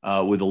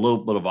a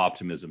little bit of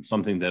optimism,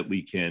 something that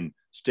we can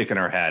stick in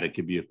our hat. It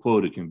could be a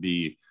quote, it can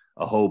be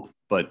a hope,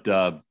 but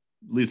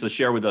Lisa,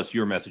 share with us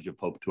your message of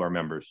hope to our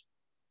members.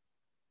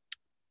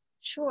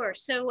 Sure.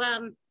 So,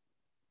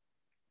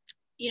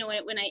 you know,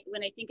 when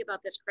I think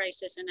about this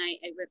crisis and I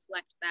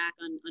reflect back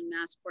on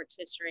Massport's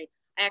history,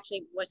 I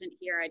actually wasn't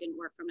here. I didn't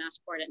work for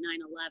Massport at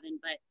 9/11,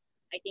 but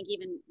I think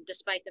even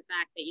despite the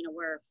fact that, you know,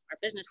 our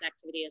business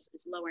activity is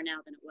lower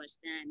now than it was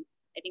then,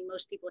 I think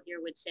most people here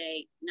would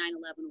say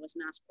 9/11 was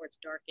Massport's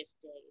darkest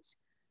days.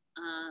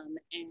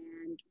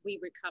 And we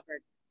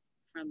recovered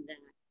from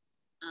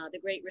that. The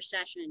Great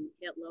Recession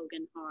hit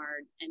Logan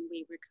hard, and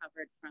we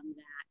recovered from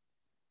that.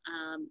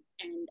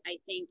 And I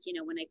think, you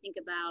know, when I think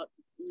about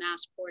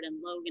Massport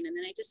and Logan, and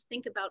then I just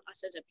think about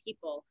us as a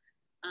people,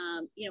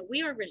 you know,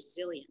 we are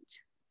resilient.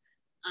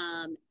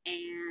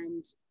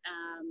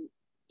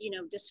 You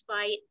know,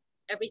 despite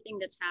everything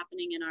that's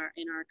happening in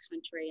our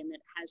country and that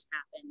has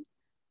happened,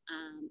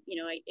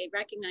 you know, I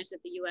recognize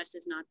that the U.S.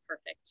 is not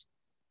perfect.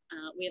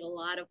 We have a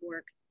lot of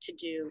work to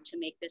do to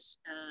make this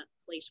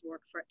place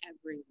work for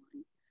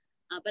everyone.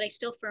 But I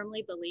still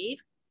firmly believe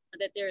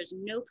that there is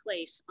no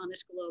place on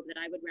this globe that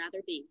I would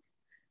rather be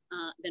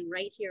than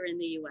right here in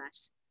the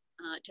U.S.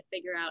 To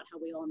figure out how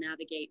we all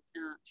navigate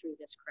through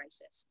this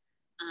crisis.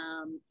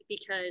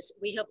 Because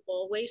we have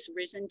always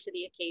risen to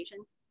the occasion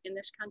in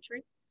this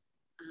country.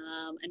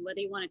 And whether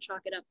you want to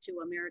chalk it up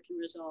to American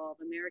resolve,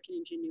 American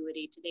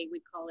ingenuity, today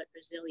we'd call it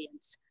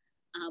resilience,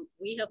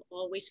 we have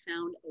always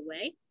found a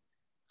way.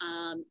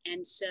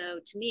 And so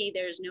to me,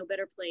 there's no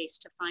better place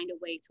to find a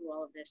way through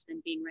all of this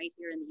than being right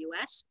here in the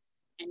US.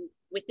 And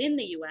within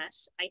the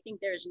US, I think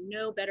there's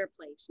no better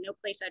place, no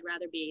place I'd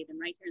rather be than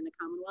right here in the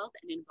Commonwealth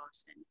and in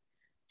Boston.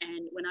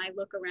 And when I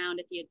look around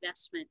at the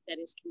investment that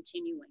is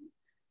continuing,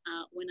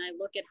 when I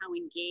look at how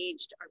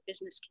engaged our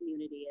business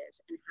community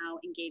is and how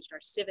engaged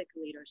our civic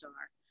leaders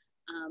are,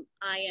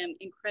 I am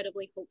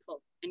incredibly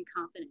hopeful and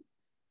confident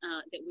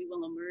that we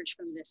will emerge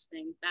from this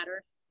thing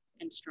better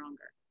and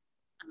stronger.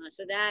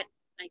 So that,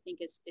 I think,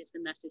 is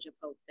the message of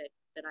hope that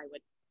I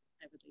would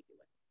leave you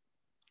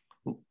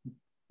with.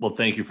 Well,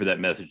 thank you for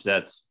that message.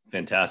 That's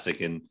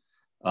fantastic. And,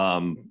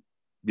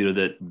 you know,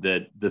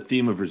 that the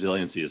theme of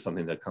resiliency is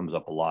something that comes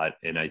up a lot.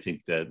 And I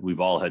think that we've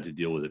all had to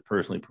deal with it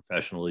personally,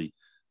 professionally,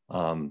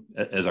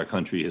 as our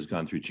country has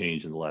gone through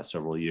change in the last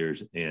several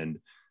years. And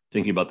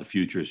thinking about the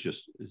future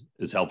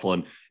is helpful.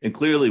 And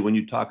clearly, when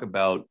you talk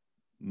about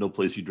no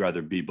place you'd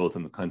rather be, both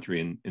in the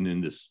country and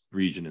in this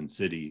region and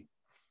city,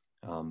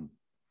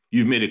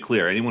 you've made it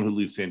clear. Anyone who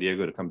leaves San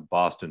Diego to come to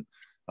Boston,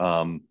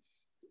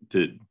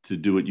 to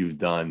do what you've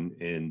done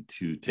and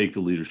to take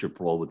the leadership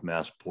role with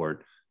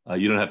Massport,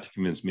 you don't have to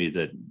convince me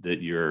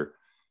that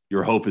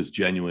your hope is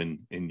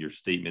genuine and your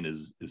statement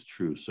is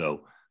true.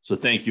 So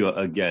thank you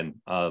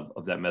again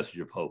of that message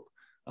of hope.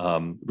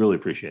 Really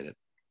appreciate it.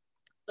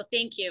 Well,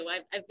 thank you.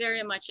 I've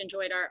very much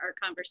enjoyed our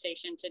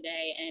conversation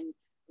today and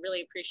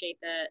really appreciate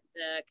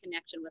the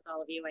connection with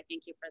all of you. I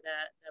thank you for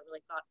the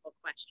really thoughtful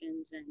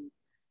questions, and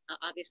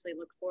obviously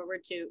look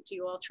forward to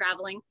you all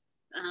traveling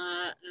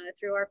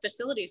through our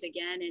facilities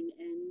again. And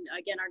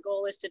again, our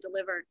goal is to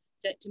deliver,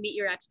 to meet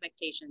your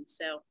expectations.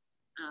 So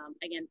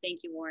again,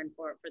 thank you, Warren,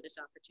 for this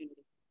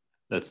opportunity.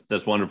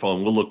 That's wonderful.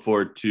 And we'll look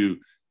forward to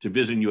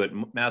visiting you at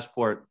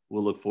Massport.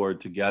 We'll look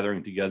forward to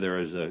gathering together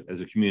as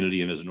a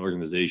community and as an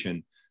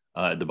organization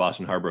at the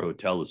Boston Harbor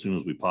Hotel as soon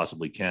as we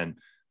possibly can.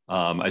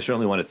 I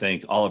certainly want to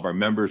thank all of our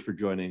members for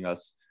joining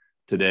us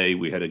today.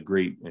 We had a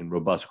great and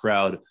robust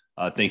crowd.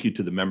 Thank you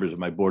to the members of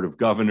my board of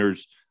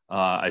governors.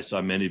 I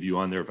saw many of you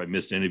on there. If I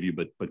missed any of you,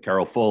 but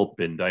Carol Fulp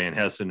and Diane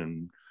Hessen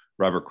and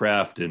Robert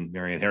Kraft and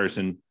Marianne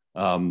Harrison,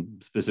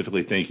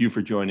 specifically, thank you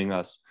for joining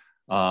us.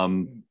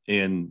 And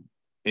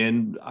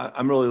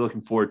I'm really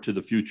looking forward to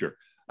the future.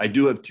 I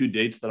do have 2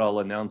 dates that I'll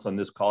announce on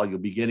this call. You'll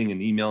be getting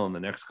an email in the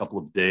next couple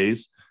of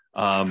days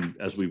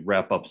as we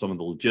wrap up some of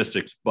the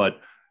logistics. But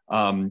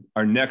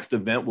our next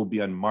event will be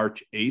on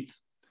March 8th,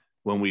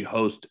 when we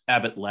host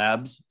Abbott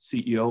Labs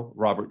CEO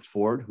Robert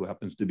Ford, who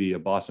happens to be a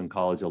Boston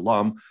College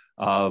alum.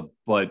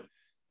 But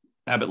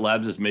Abbott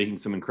Labs is making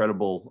some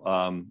incredible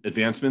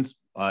advancements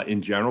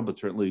in general, but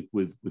certainly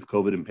with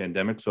COVID and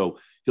pandemic. So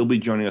he'll be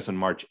joining us on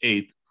March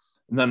 8th.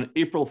 And then on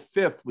April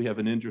 5th, we have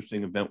an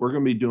interesting event. We're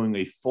going to be doing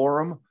a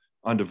forum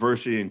on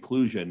diversity and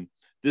inclusion.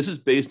 This is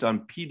based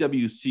on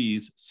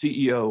PwC's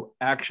CEO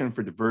Action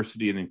for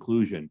Diversity and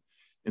Inclusion.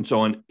 And so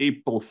on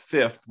April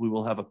 5th, we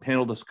will have a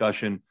panel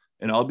discussion,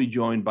 and I'll be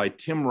joined by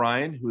Tim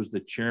Ryan, who is the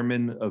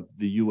chairman of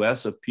the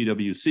US of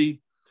PwC,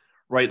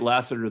 Wright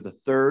Lassiter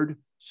III,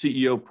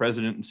 CEO,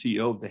 president, and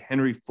CEO of the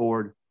Henry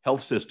Ford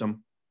Health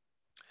System,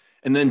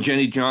 and then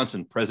Jenny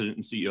Johnson, president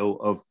and CEO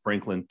of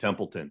Franklin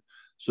Templeton.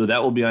 So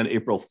that will be on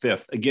April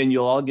 5th. Again,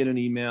 you'll all get an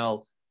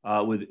email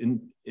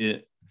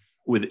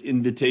with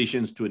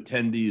invitations to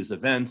attend these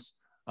events,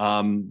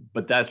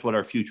 but that's what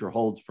our future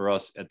holds for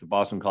us at the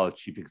Boston College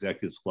Chief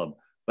Executives Club.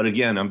 But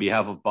again, on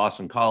behalf of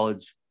Boston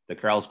College, the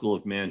Carroll School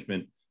of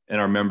Management, and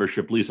our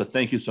membership, Lisa,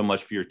 thank you so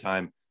much for your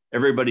time.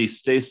 Everybody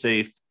stay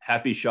safe,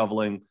 happy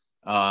shoveling,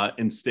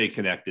 and stay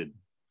connected.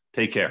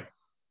 Take care.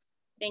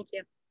 Thank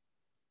you.